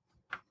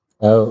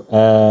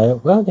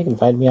 Well, they can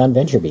find me on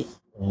VentureBeat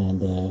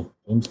and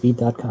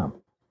GamesBeat.com.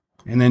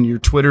 And then your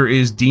Twitter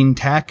is Dean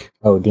Tack.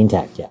 Oh, Dean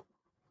Tack, yeah.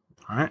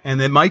 All right, and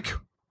then Mike.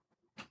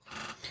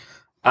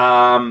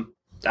 I'm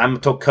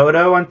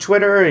Tokoto on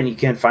Twitter, and you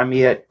can find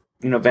me at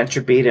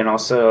VentureBeat, and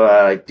also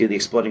I do the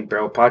Exploding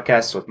Barrel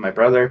podcast with my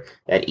brother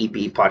at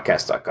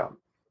ebpodcast.com.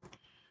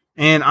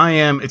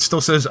 And it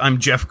still says I'm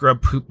Jeff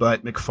Grubb Poop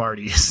Butt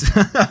McFarties.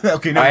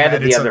 Okay, no, I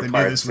added the other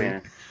parts.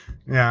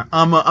 Yeah,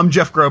 I'm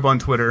Jeff Grubb on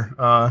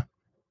Twitter.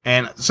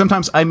 And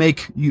sometimes I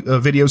make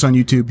videos on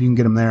YouTube. You can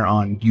get them there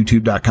on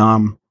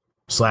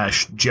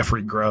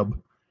youtube.com/Jeffrey Grubb.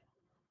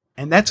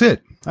 And that's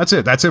it. That's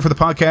it for the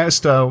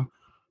podcast.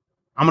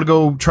 I'm going to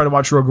go try to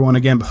watch Rogue One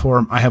again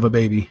before I have a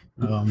baby.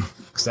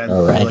 Because that's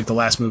like the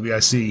last movie I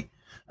see.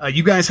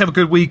 You guys have a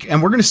good week.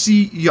 And we're going to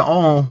see you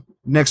all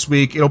next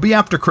week. It'll be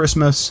after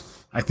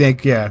Christmas, I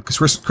think. Yeah, because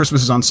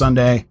Christmas is on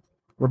Sunday.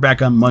 We're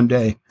back on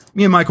Monday.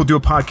 Me and Mike will do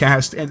a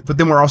podcast. But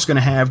then we're also going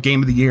to have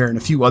Game of the Year and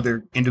a few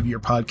other end-of-year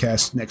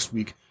podcasts next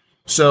week.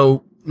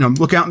 So,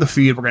 look out in the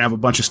feed. We're going to have a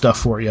bunch of stuff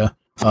for you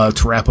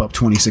to wrap up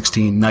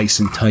 2016 nice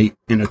and tight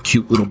in a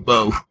cute little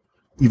bow,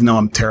 even though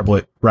I'm terrible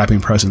at wrapping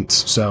presents.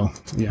 So,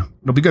 yeah,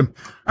 it'll be good.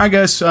 All right,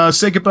 guys,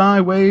 say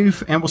goodbye,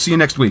 wave, and we'll see you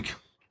next week.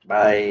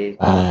 Bye.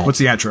 What's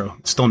the outro?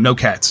 It's still no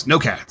cats. No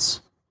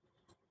cats.